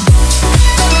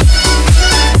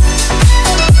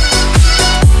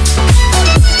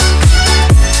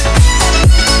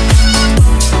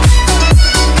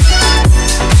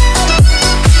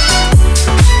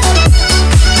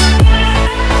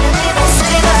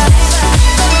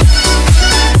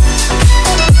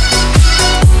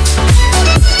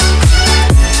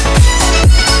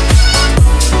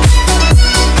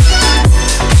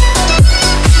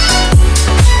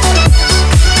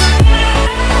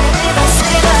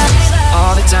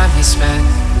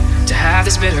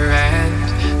 This bitter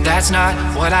end, that's not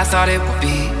what I thought it would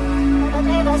be.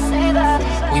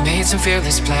 We made some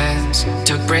fearless plans,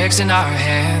 took breaks in our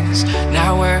hands.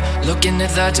 Now we're looking at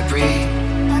the debris.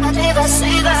 Weightless,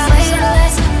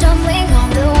 tumbling on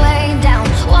the way down.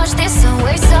 Watch this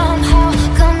away somehow,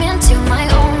 come into my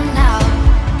own now.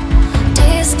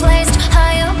 Displaced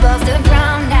high above the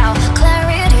ground now.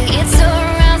 Clarity, it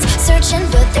surrounds, searching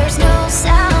but there's no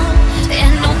sound.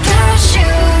 And no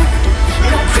parachute,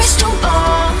 no crystal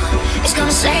ball is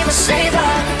gonna save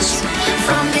us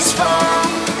from this fall.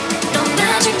 No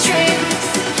magic trick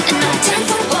and no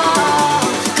 10-foot wall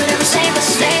could ever save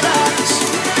us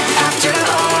after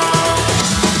all.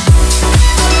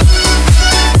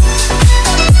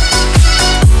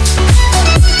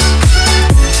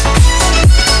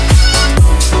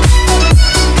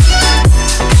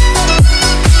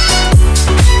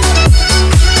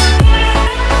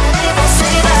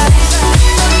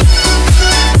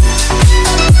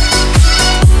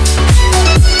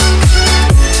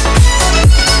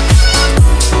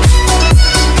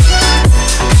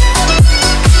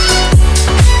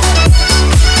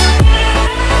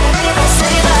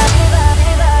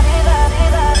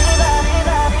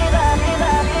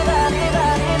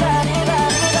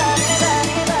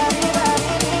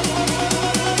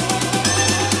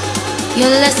 You're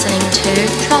listening to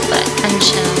Tropic and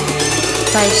Chill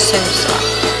by Sosa.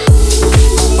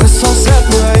 We're so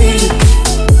separated.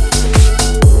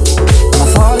 My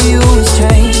thought of you has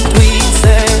changed. We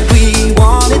said we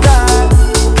wanted that.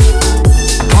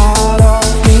 Part of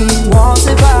me wants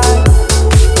it back,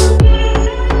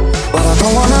 but I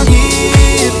don't wanna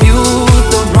give you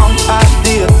the wrong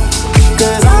idea.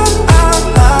 'Cause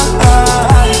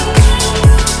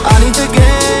I need to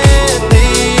get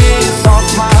this off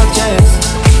my chest.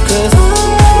 'Cause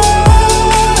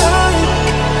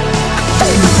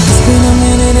it's been a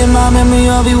minute and my memory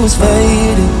of you was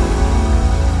fading.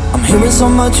 I'm hearing so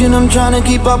much and I'm trying to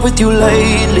keep up with you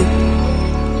lately.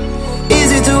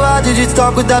 Is it too hard to just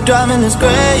talk without driving us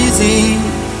crazy?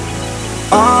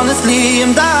 Honestly,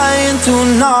 I'm dying to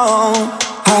know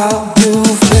how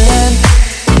you've been.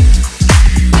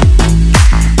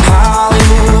 How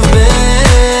you've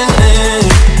been.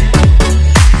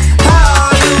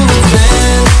 How you've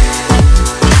been.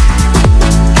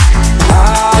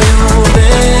 How you've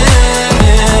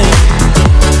been.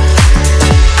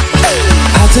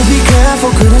 Had to be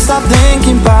careful, couldn't stop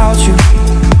thinking about you.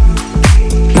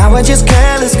 Now we're just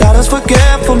careless, got us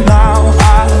forgetful now.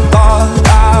 I thought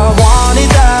I wanted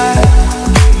that,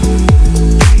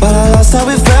 but I lost how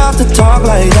it felt to talk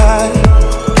like that.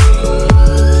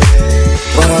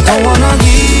 But I don't wanna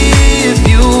give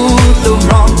you the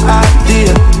wrong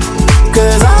idea.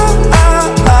 'Cause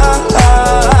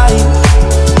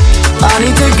I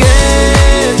need to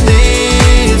get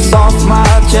this off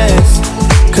my chest.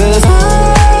 'Cause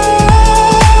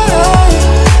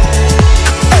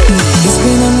it's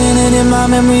been a minute and my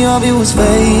memory of you was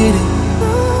fading.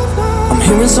 I'm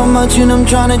hearing so much and I'm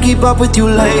trying to keep up with you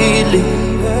lately.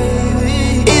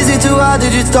 Is it too hard to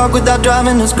just talk without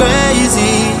driving us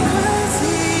crazy?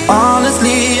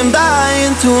 Honestly, I'm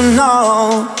dying to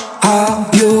know how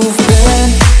you've been.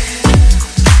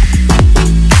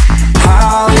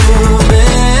 How you've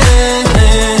been.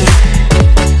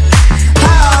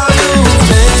 How you've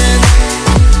been.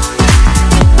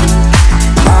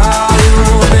 How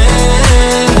you've been.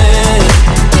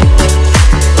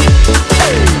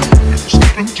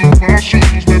 Step into my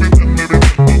shoes, baby, then let me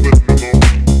know.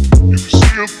 If you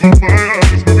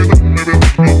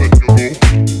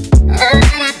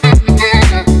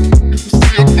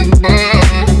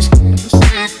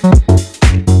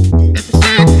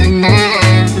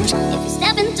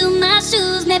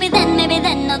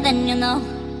then you know.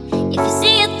 If you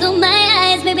see it through my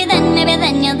eyes, maybe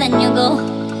then you go.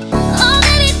 Oh,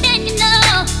 maybe then you know.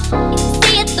 If you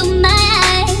see it through my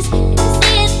eyes, if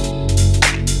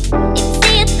you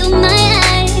see it through my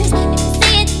eyes, if you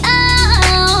see it,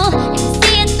 oh, if you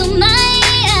see it through my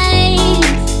eyes,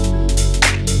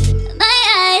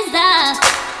 ah.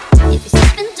 If you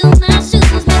step into my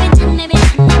shoes, maybe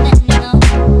then you know.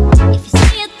 If you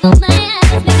see it through my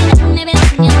eyes, maybe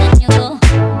then you go.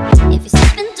 If you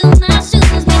step into my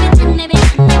shoes, maybe then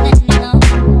you know.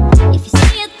 If you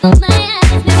see it through my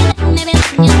eyes, maybe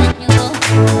then you go.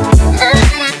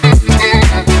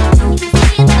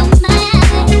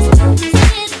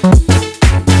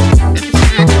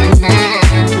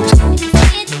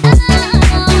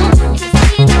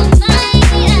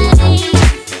 If you step into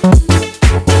my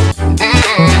shoes,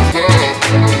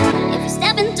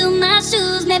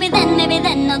 maybe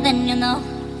then you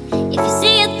know. If you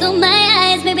see it through my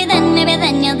eyes, maybe then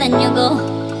you go.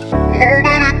 Oh,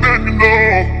 baby, then you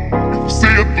know. If you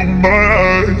see it through my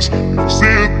eyes,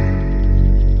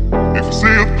 if you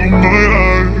see it through my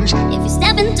eyes. If you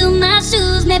step into my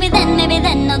shoes, maybe then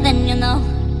you know.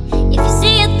 If you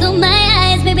see it through my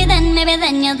eyes, maybe then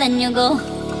you go. Oh,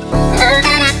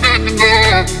 baby, then you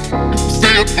know. If you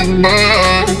see it through my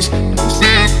eyes, if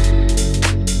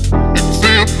you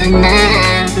see it through my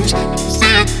eyes, if you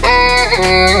see it,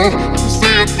 oh, if you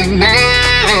see it through my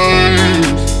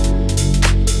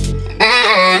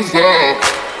eyes, oh.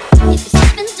 If you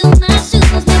step into my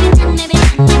shoes, maybe then you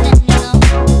know.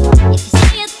 If you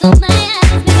see it through my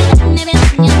eyes, maybe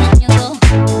then you go.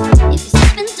 If you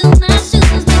step into my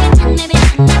shoes, maybe then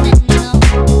you know.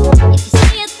 If you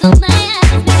see it through my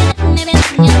eyes, maybe then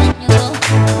you go.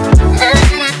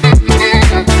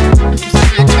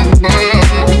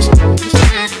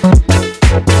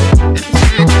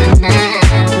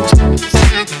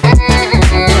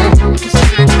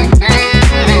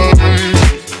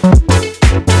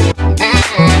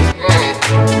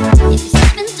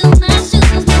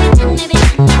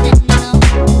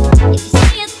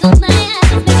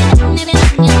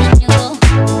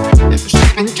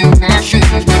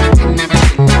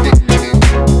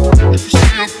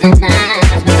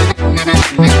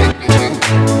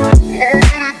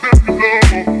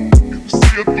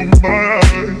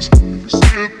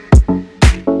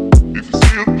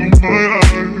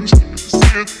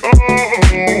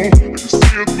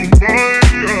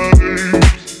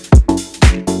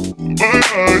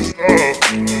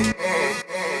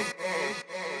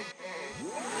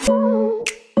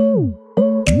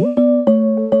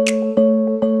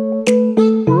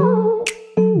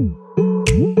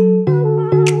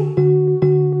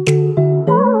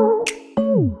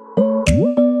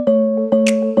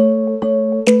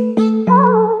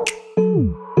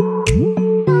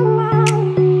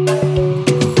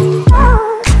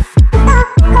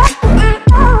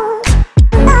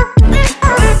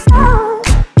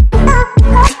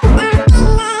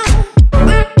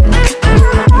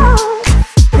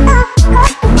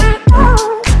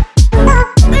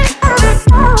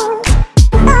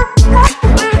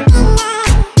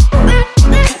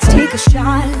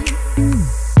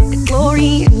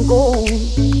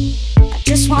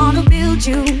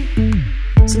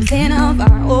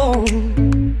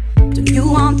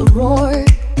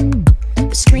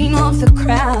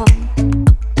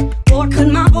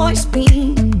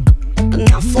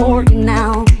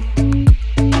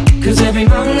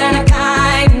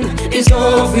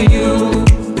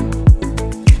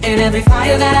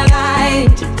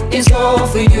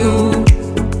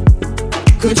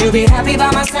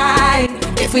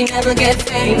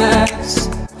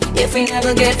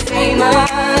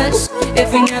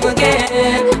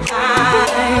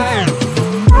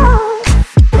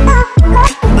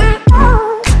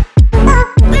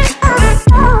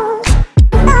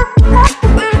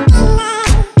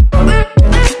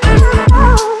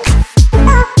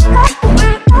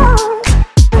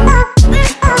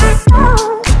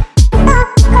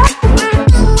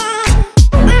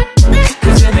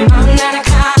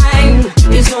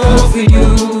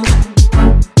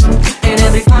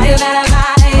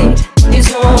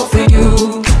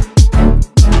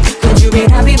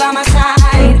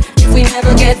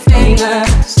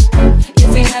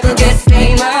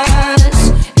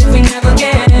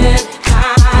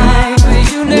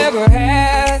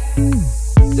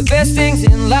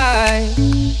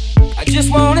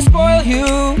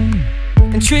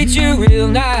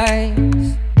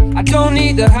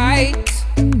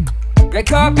 Red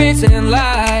carpets and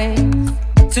lights.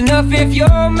 It's enough if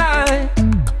you're mine.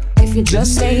 If you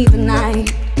just stay the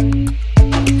night.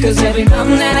 'Cause every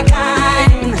mountain that I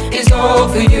climb is all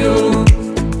for you.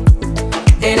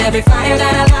 And every fire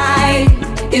that I light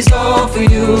is all for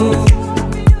you.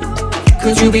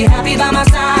 Could you be happy by my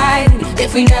side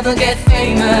if we never get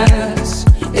famous?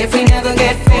 If we never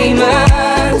get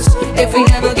famous, if we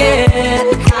never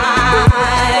get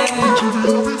high. Could you be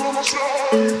happy by my side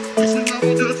if we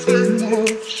never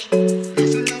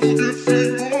get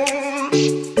famous?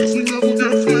 If we never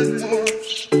get famous, if we never get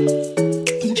famous.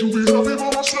 Could you be happy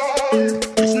by my side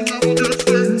if we never get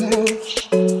famous?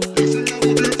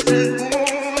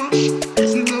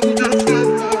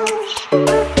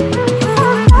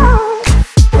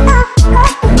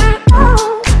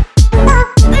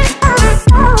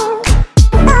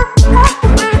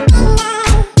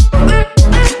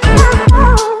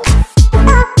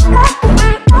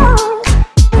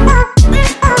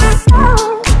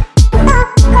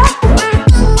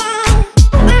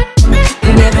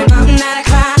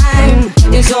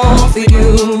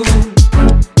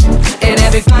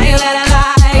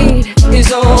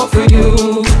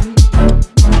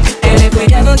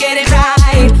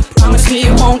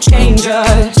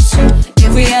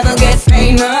 If we never get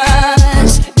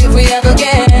famous, if we never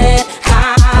get famous.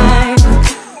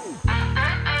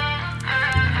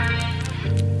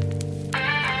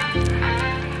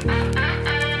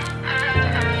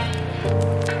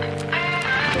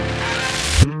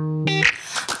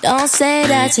 Don't say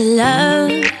that you love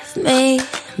me,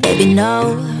 baby,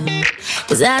 no,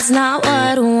 'cause that's not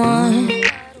what I want.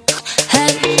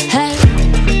 Hey, hey,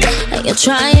 you're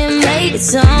trying to make it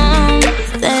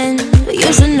something, but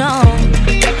you should know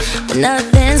that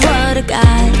nothing's what I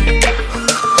got.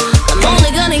 I'm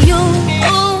only gonna use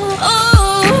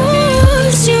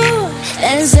you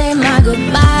and say my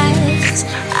goodbyes.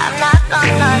 I'm not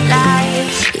gonna lie,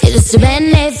 you're just a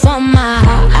band-aid for my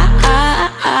heart.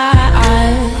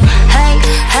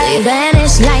 Hey, you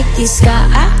vanish like these skies.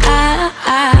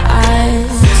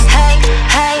 Hey,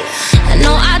 hey, I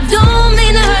know I don't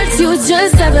mean to hurt you,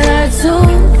 just ever hurt too.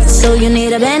 So you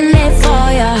need a band-aid for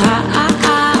your heart.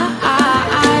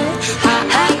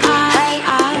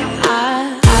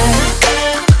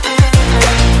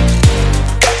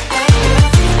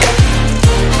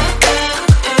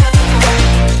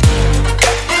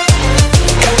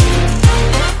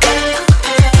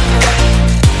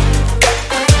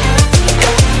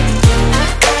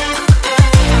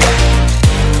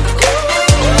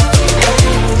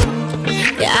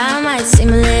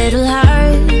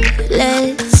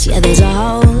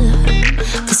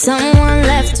 Someone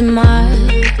left a mark.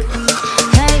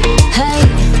 Hey, hey,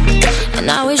 and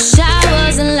I wish I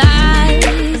wasn't like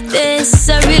this.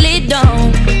 I really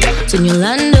don't. Then you'll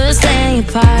understand your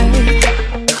part.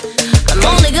 I'm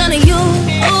only gonna use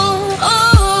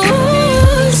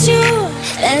you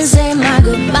and say my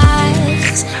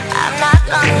goodbyes. I'm not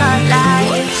gonna lie,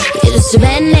 you're just a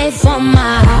band-aid for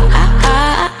my heart.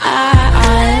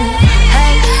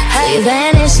 Hey, hey, you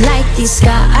vanish like these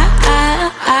skies.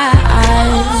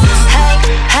 Hey,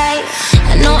 hey,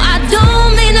 I know I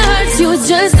don't mean to hurt you,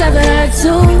 just ever hurt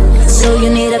too. So you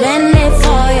need a band-aid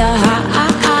for your heart.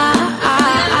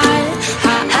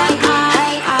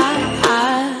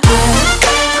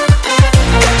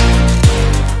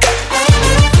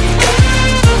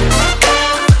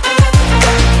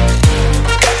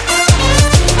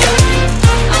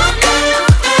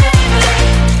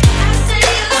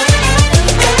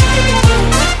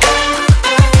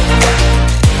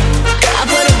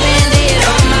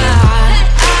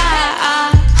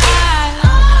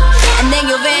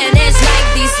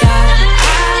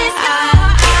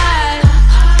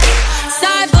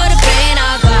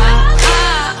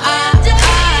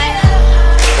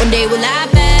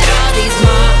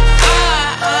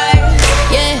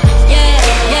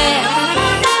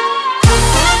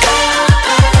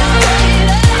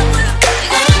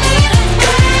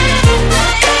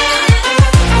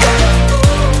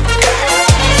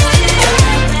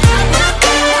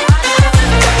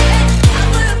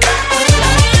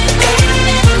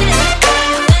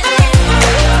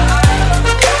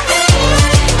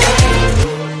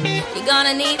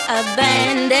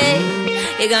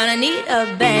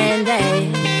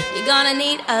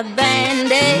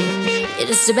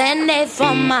 It's a band-aid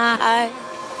for my heart.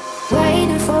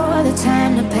 Waiting for the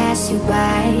time to pass you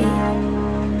by.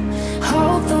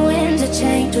 Hope the winds of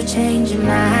change will change your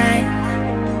mind.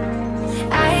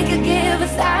 I could give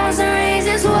 1,000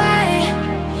 reasons why,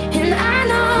 and I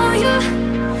know you,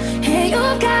 and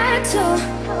you've got to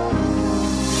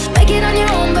make it on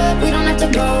your own, but we don't have to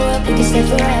grow up, we can stay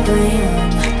forever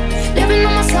young. Living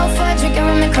on my sofa, drinking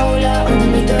rum and cola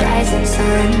underneath the rising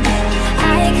sun.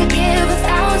 I could give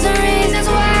 1,000 reasons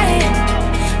why,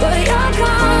 but you're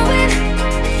going,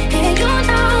 and you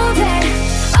know that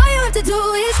all you have to do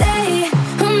is stay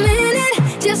a minute.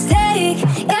 Just take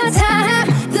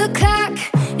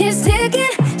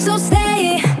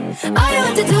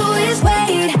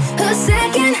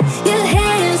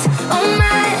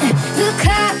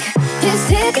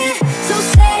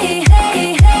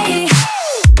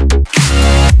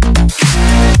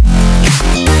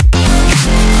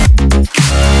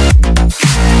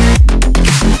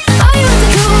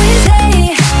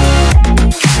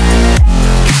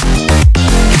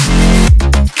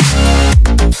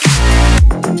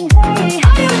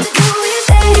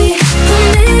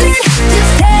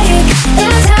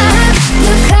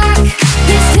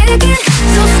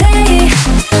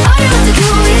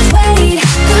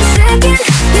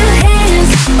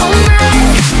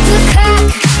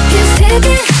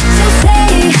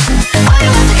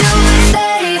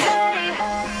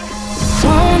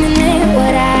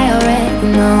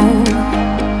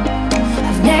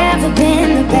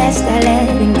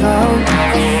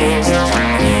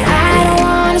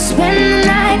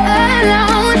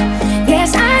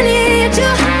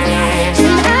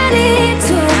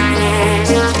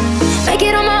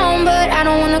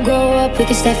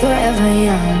stay forever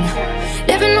young.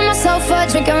 Living on my sofa,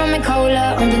 drinking rum and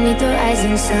cola underneath the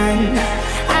rising sun.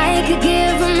 I could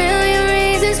give a million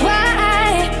reasons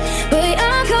why, but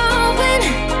you're going,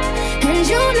 and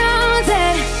you know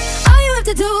that all you have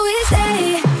to do is stay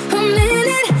a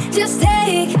minute. Just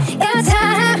take your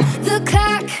time. The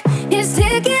clock is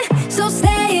ticking, so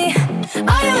stay.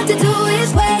 All you have to do is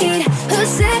wait a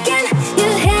second.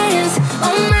 Your hands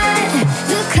on mine.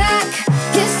 The clock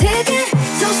is ticking,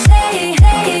 so stay.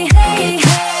 Hey, hey,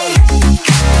 hey.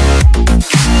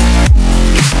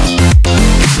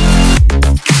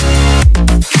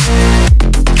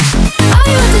 All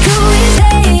you have to do is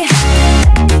stay.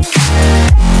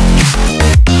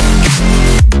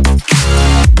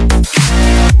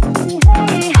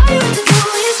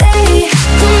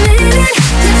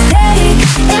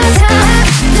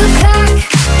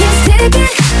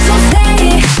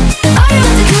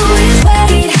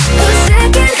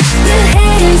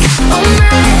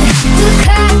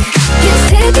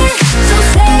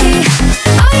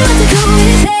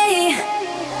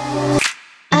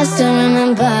 I still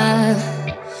remember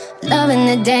loving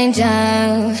the danger.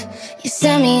 You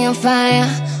set me on fire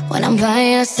when I'm by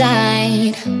your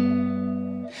side.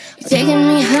 You're taking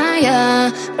me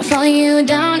higher, but I follow you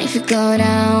down if you go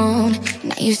down.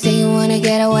 Now you say you wanna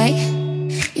get away,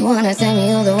 you wanna take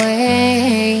me all the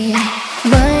way.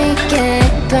 Might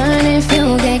get burned if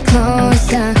you get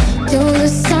closer to the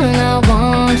sun. I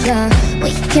want ya.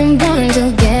 We can burn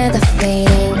together,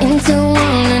 fading into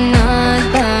one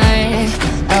another.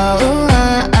 Oh, oh,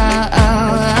 oh, oh,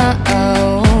 oh,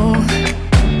 oh.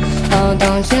 Oh,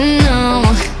 don't you know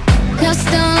you're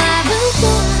still alive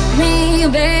to me,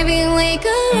 baby? We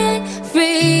could run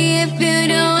free if you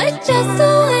do it just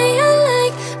the way you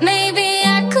like. Maybe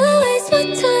I could waste my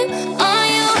time on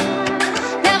you.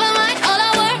 Never mind all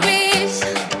our worries.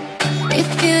 If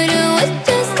you do it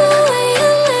just the way you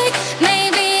like,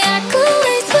 maybe I could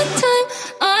waste my time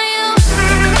on you.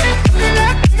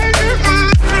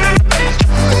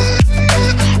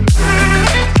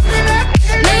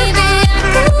 Maybe I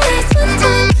could waste my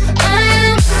time on you.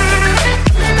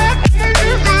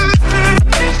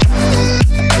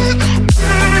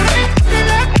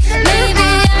 Maybe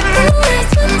I could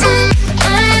waste my time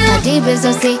on you. My deepest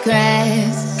of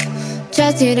secrets,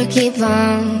 trust you to keep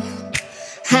them.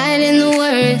 Hiding the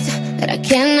words that I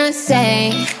cannot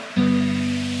say.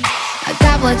 I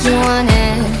got what you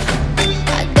wanted,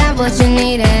 I got what you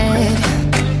needed.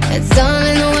 It's all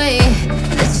in the way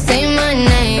that you say my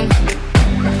name.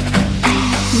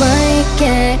 Might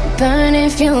get burned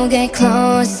if you get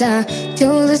closer to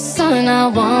the sun. I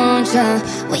want ya.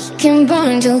 We can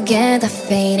burn together,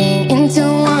 fading into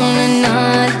one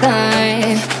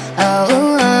another. Oh,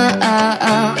 oh, oh,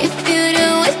 oh. If you do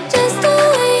it just the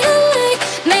way you like,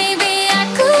 maybe I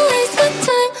could waste my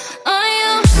time on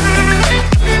you.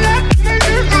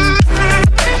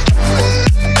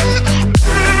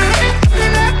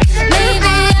 Maybe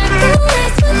I could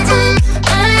waste my time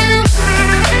on you.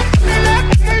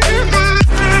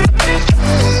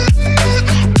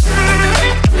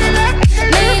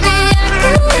 Maybe I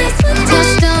could waste my time. You're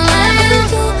still lying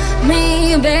to me,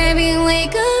 baby. We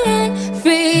could run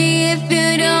free if you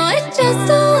do it just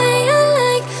the way you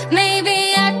like. Maybe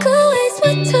I could waste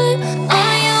my time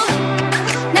on you.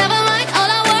 Never mind all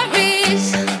our worries.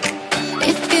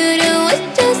 If you do it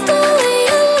just the way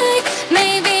you like,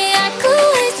 maybe I could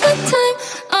waste my time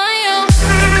on you.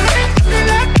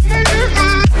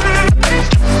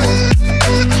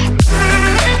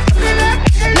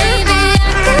 Maybe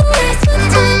I could waste my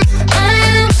time on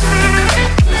you.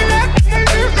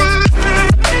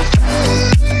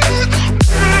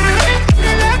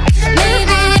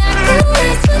 Maybe I could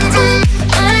waste my time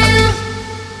on you.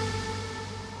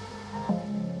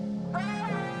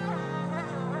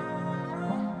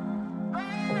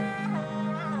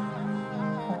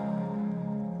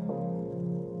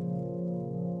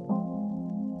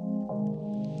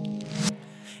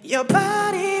 Your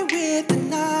body with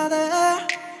another,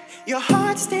 your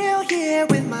heart still here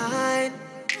with mine.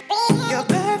 Your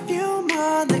perfume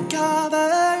on the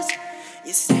covers,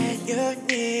 you said you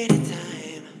needed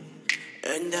time.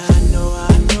 And I know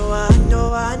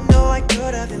I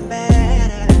could have been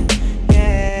better,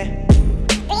 yeah.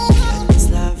 But this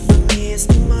love for me is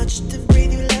too much to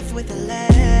breathe, you left with a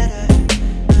letter.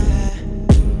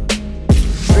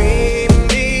 Bring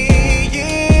me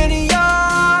in your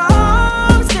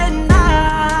arms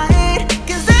tonight,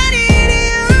 'cause I need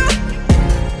you,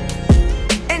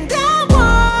 and I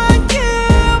want you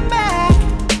back.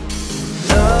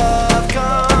 Love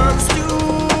comes to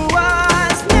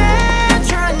us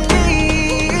naturally,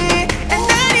 and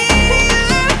I need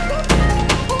you,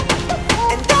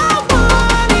 and I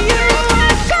want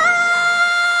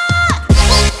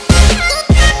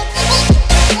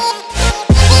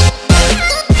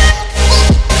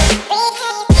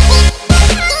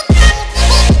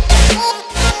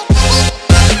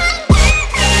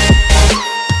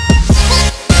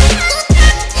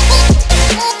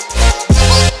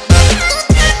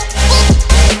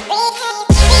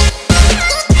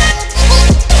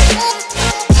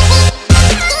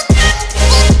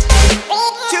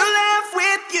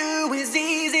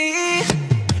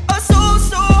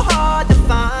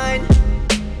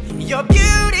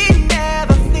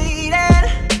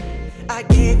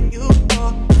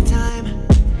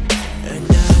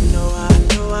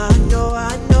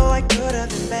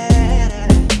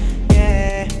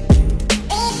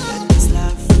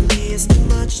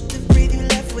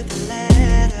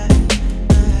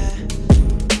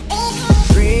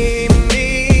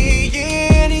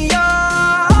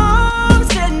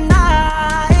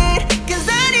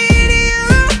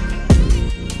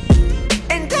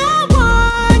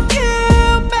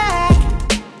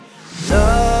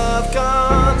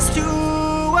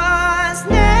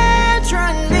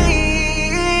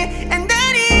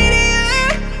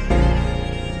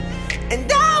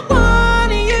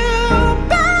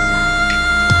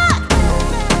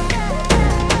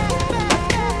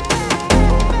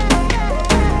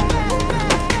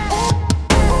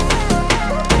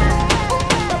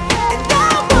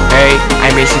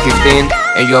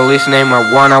and you're listening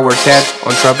my 1 hour set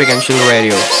on Tropic and Chill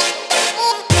Radio.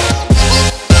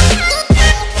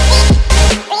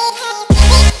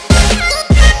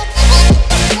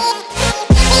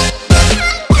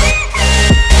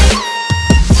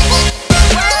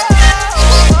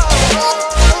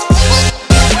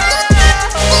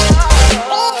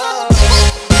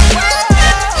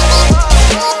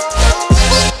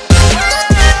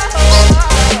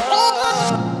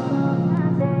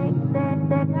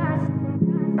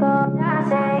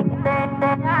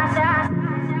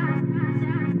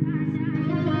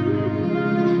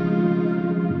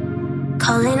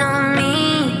 Calling on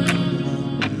me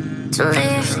to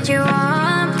lift you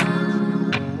up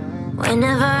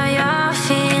whenever you're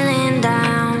feeling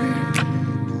down.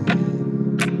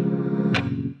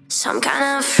 Some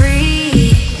kind of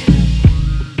free.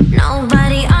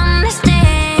 Nobody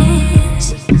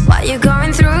understands what you're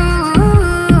going through.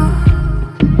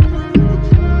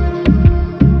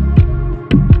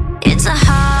 It's a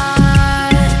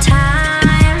hard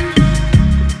time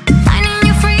finding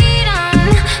your freedom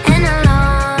and a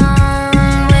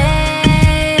long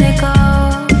way to go.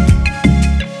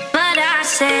 But I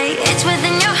say it's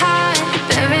within your heart,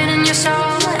 buried in your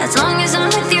soul. As long as I'm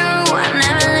with you, I'll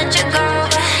never let you go.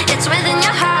 It's within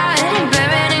your heart,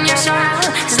 buried in your soul.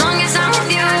 As long as I'm with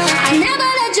you, I never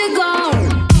let you go.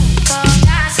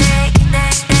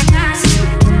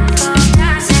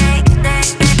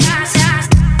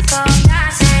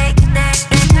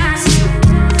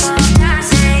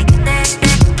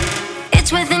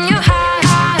 It's within your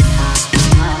heart.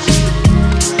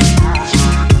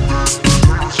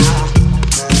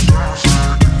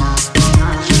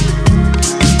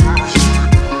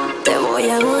 Te voy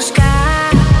a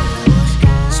buscar,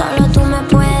 solo tú me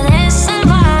puedes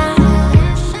salvar.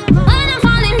 When I'm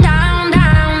falling down,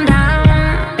 down, down,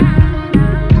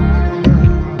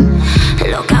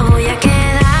 loca voy a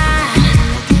quedar.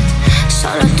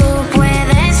 Solo tú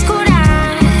puedes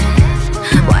curar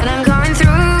what I'm going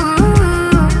through.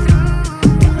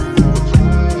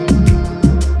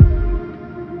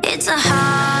 It's a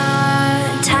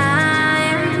hard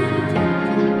time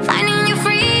finding your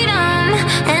freedom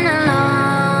and a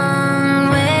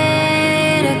long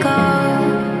way to go.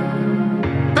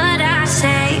 But I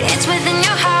say it's within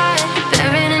your heart,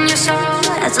 buried in your soul.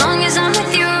 As long as I'm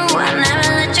with you, I'll never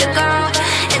let you go.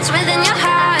 It's within your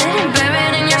heart,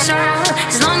 buried in your soul.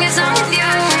 As long as I'm with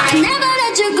you, I never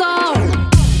let you go.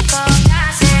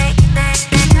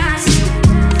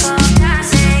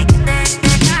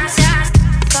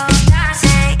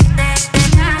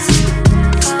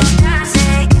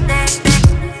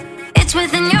 It's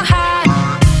within your heart.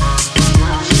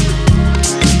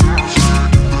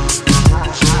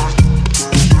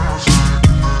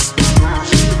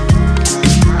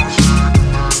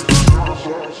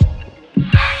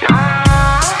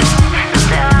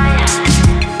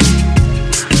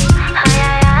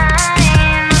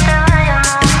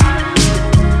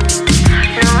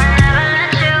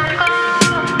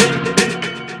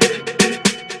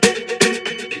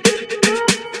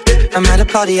 I'm at a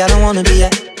party I don't wanna be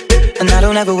at, and I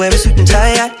don't ever wear a suit and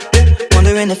tie yet.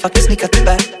 Wondering if I can sneak out the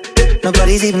back.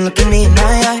 Nobody's even looking me in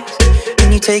my eyes.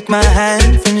 Can you take my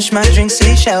hand, finish my drink,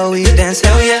 say shall we dance?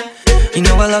 Hell yeah. You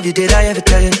know I love you, did I ever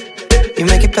tell you? You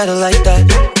make it better like that.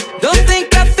 Don't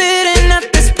think I fit in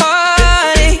at this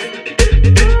party.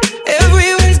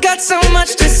 Everyone's got so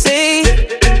much to say.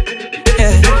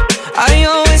 Yeah, I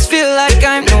always feel like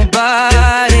I'm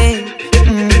nobody.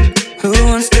 Who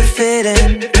wants to fit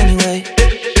in anyway?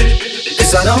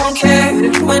 'Cause I don't care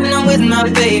when I'm with my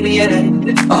baby,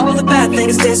 yeah. All the bad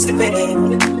things disappear.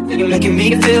 You're making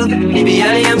me feel that maybe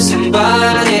I am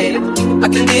somebody. I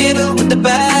can deal with the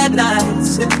bad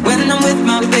nights when I'm with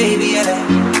my baby, yeah.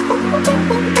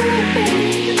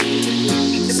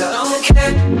 'Cause I don't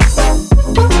care.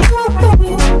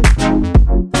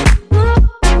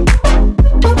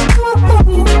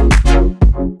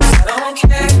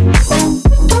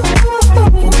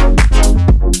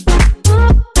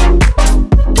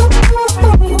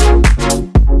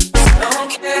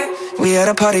 We at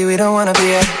a party we don't wanna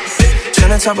be at.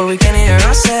 Trying to talk but we can't hear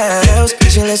ourselves.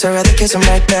 Pictureless, I'd rather kiss them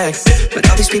right back. But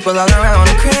all these people all around,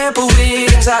 I'm crippled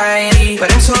with anxiety.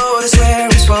 But I'm told it's where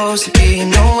I'm supposed to be. You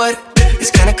know what?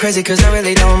 It's kinda crazy 'cause I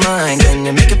really don't mind. Can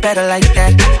you make it better like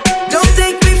that? Don't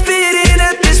think we fit in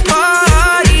at this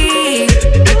party.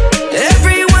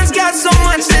 Everyone's got so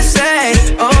much to say.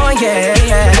 Oh yeah,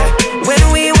 yeah. When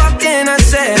we walked in I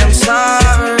said I'm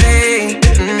sorry.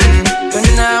 But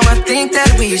now I think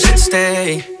that we should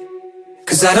stay.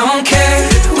 'Cause I don't care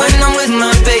when I'm with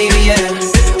my baby,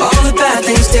 yeah. All the bad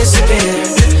things disappear.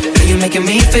 You're making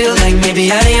me feel like maybe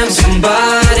I am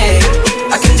somebody.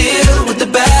 I deal with the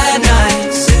bad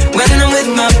nights when I'm with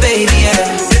my baby,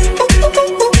 yeah.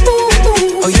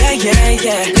 Oh yeah, yeah,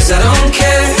 yeah. 'Cause I don't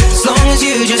care as long as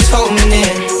you just hold me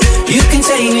near. You can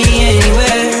take me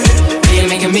anywhere. You're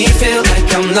making me feel like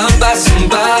I'm loved by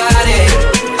somebody.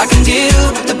 I can deal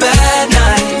with the bad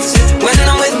nights when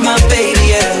I'm with my baby,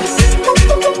 yeah.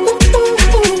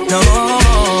 No,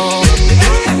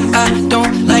 I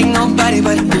don't like nobody,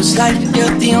 but it feels like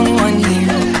you're the only one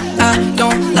here. I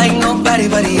don't like nobody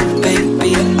but you, baby.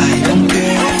 I don't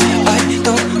care. I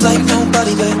don't like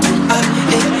nobody but you. I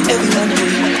hate everyone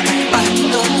here. I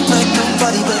don't like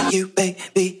nobody but you,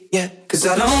 baby. Yeah, 'cause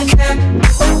I don't care.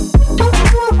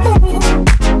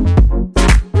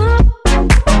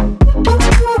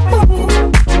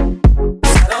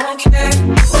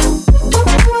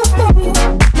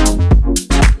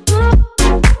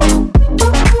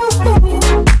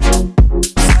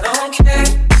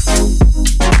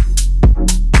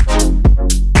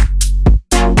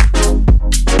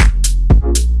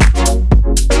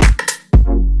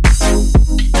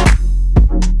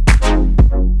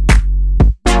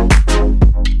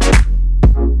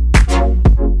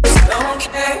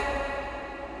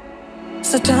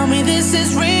 So tell me this is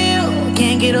real.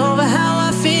 Can't get over how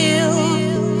I feel.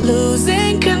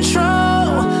 Losing control,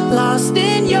 lost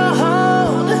in your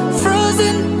hold.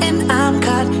 Frozen and I'm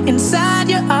caught inside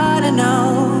your heart. I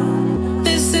know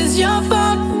this is your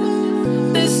fault.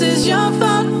 This is your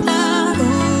fault now.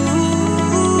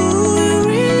 Ooh, you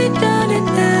really done it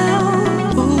now.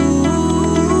 Ooh,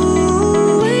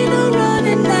 ain't no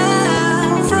running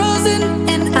now. Frozen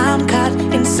and I'm caught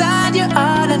inside your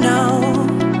heart. I know.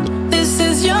 This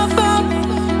is your fault.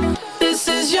 This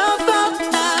is your fault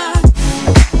now.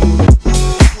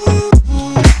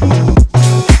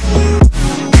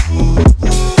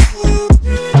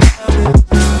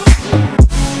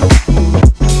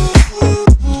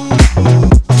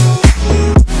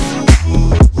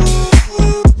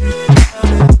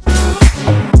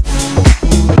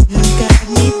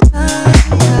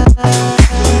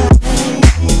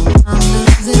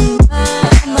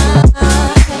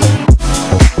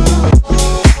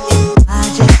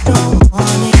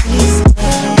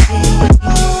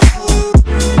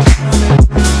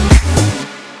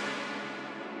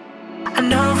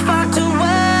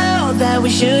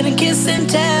 Shouldn't kiss and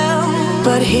tell,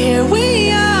 but here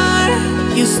we are.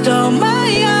 You stole my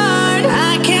heart.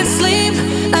 I can't sleep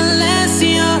unless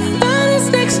your body's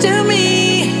next to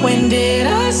me. When did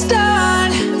I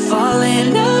start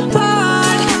falling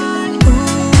apart?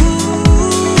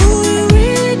 Ooh, you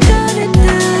really done it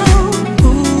now.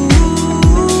 Ooh,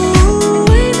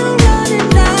 ain't no running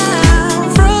now.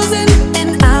 Frozen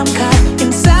and I'm caught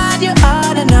inside your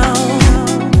heart. I know.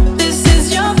 This is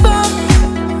your fault.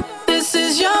 This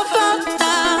is your fault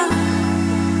now.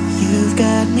 You've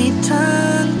got me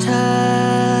tongue-tied.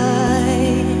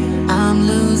 I'm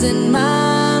losing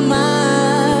my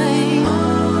mind,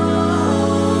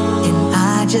 and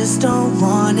I just don't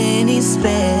want any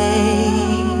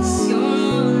space.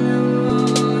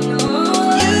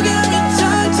 You got me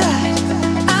tongue-tied.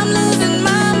 I'm losing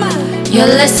my mind.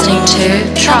 You're listening to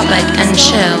Tropic and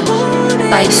Chill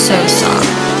by Sosa.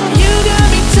 You got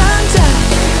me tongue-tied.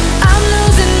 I'm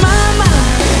losing my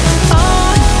mind.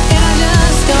 Oh, and I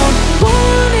just don't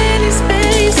want any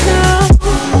space now.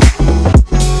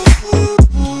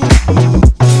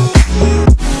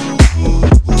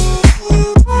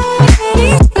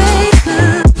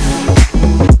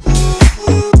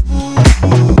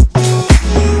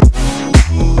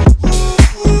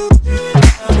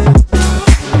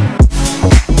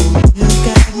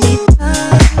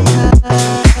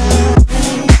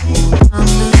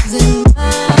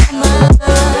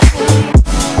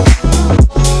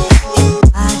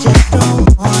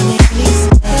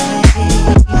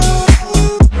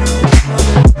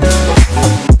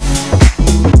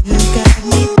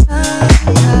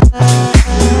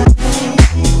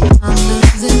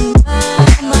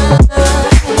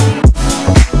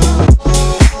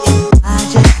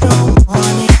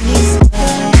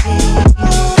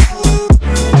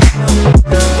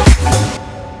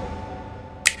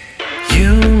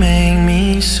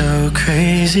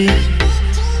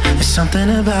 Something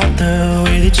about the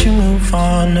way that you move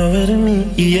on over to me,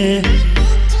 yeah.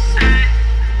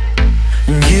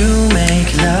 And you make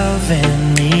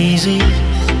loving easy.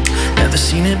 Never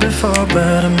seen it before,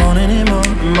 but I'm wanting it more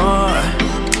and more.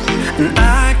 And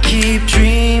I keep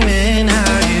dreaming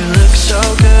how you look so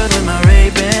good with my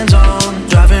Ray-Bans on,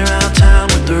 driving around town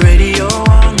with the radio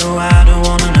on. No, I don't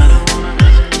want another.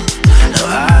 No,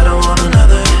 I don't want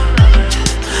another.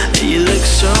 You look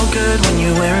so good when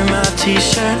you're wearing my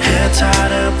t-shirt, hair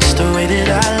tied up, it's the way that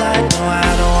I like. No,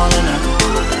 I don't want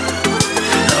another.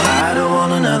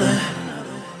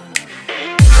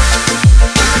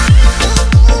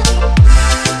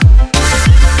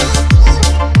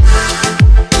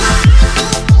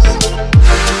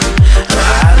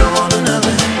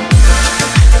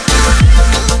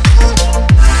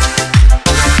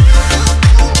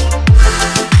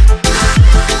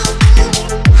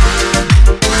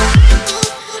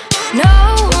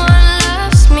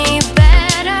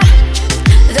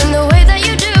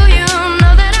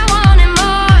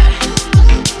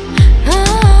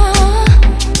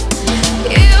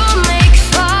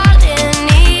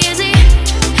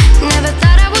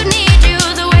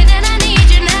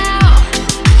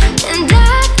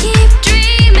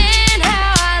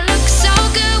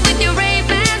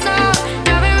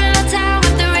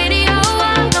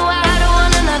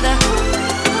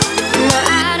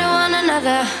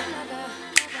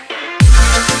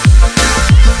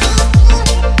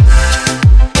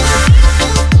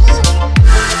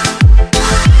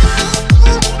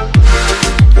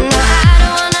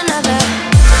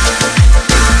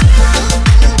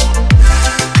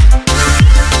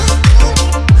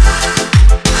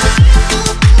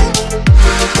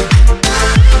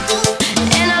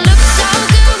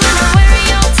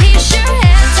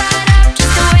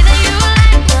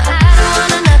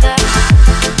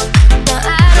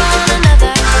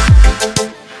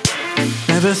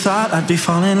 be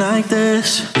falling like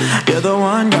this. You're the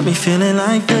one, got me feeling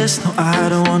like this. No, I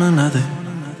don't want another.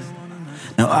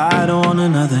 No, I don't want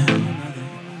another.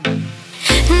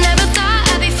 Never thought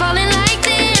I'd be falling like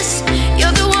this.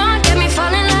 You're the one, got me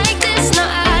falling like this. No,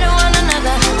 I don't want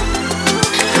another.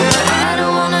 No, I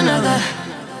don't want another.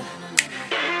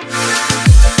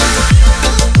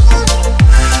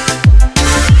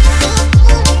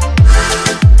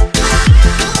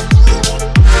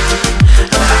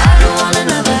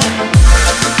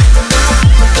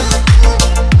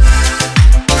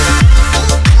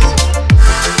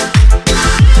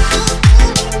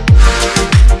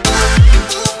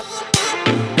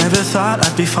 Thought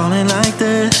I'd be falling like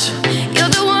this. You're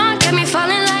the one, got me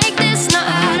falling like this. No,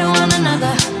 I don't want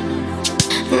another.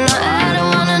 No, I don't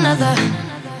want another.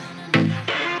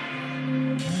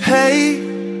 Hey,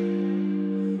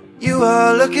 you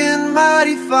are looking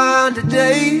mighty fine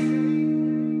today.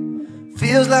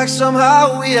 Feels like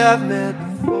somehow we have met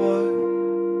before.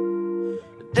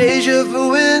 Deja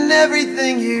vu in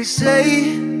everything you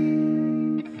say.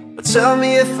 But tell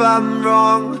me if I'm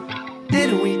wrong.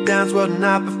 Didn't we dance well the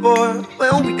night before?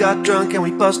 When we got drunk and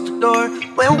we bust the door.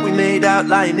 When we made out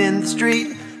lying in the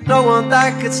street. No one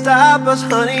that could stop us,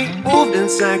 honey. Moved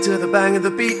and sang to the bang of the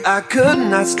beat. I could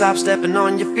not stop stepping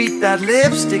on your feet. That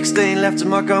lipstick stain left a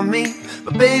mark on me.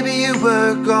 But baby, you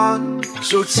were gone.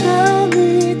 So tell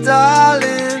me,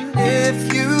 darling,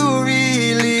 if you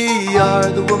really are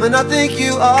the woman I think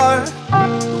you are.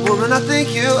 The woman I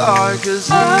think you are. 'Cause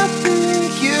I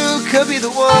think you could be the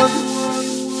one.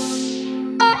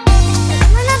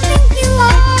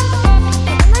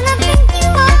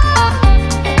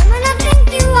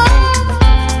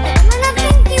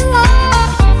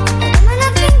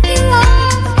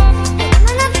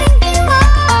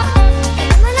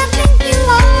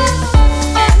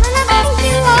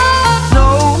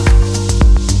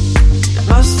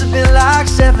 Like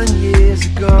 7 years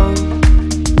ago,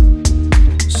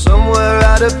 somewhere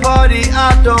at a party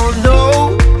I don't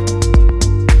know.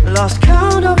 I lost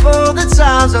count of all the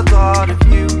times I thought of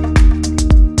you.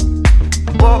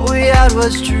 What we had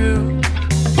was true.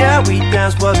 Yeah, we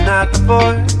danced one night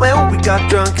before. When we got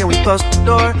drunk and we bust the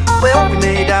door. When we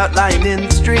made out lying in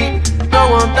the street. No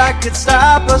one that could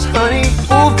stop us, honey.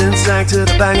 Moved and sang to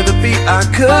the bang of the beat. I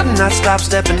could not stop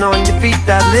stepping on your feet.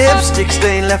 That lipstick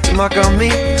stain left a mark on me.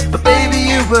 But baby,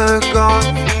 you were gone.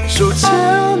 So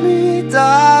tell me,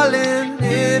 darling,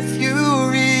 if you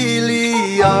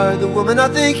really are the woman I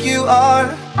think you are.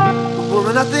 The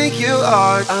woman I think you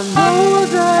are. I know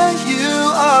that you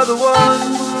are the one.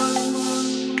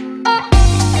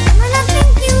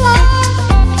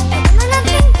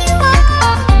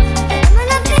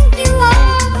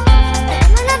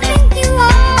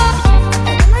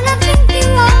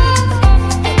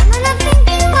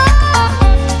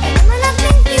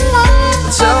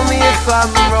 Tell me if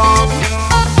I'm wrong.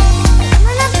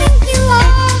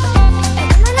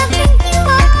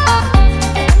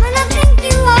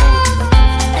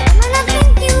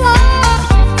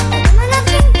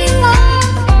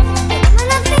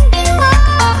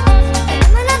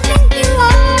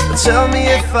 Tell me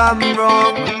if I'm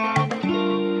wrong.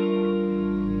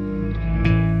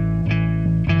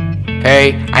 Hey,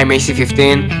 I'm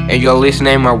AC15 and you're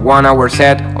listening my 1 hour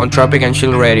set on Tropic and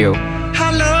Chill Radio.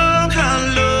 How long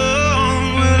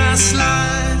will I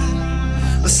slide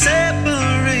or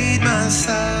separate my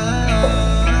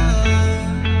side?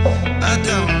 I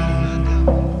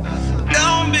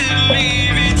don't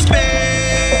believe it's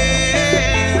fair.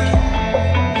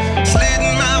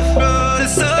 Slitting my throat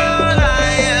is all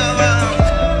I ever.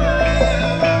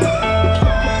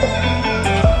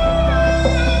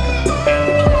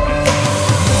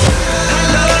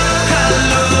 How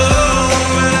long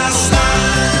will I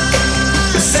slide?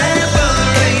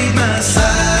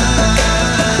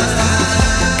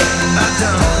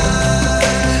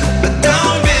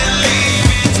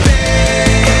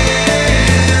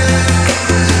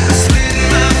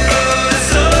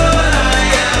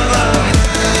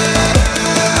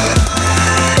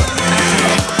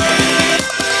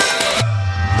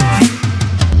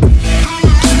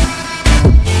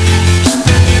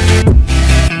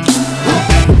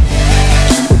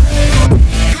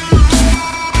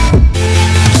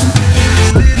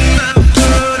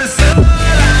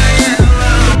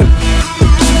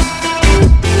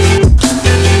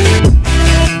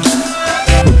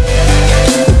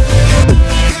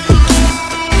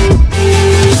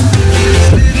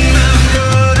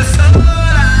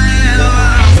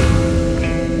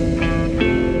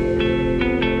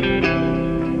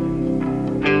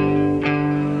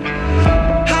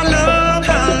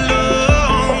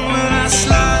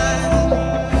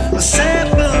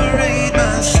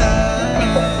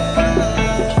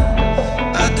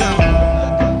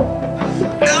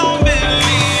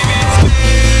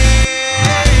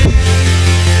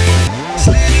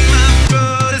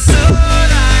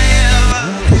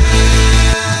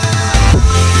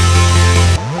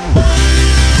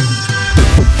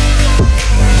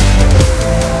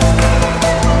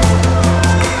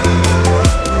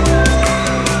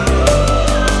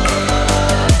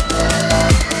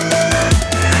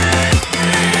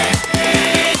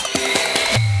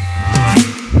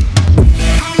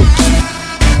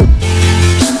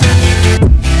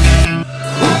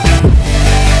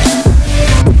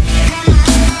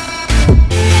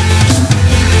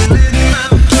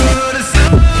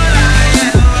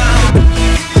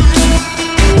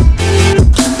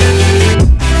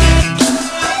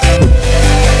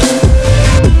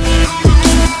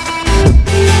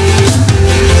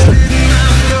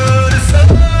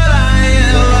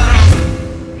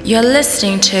 You're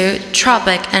listening to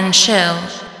Tropic and Chill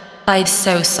by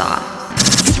Sosa.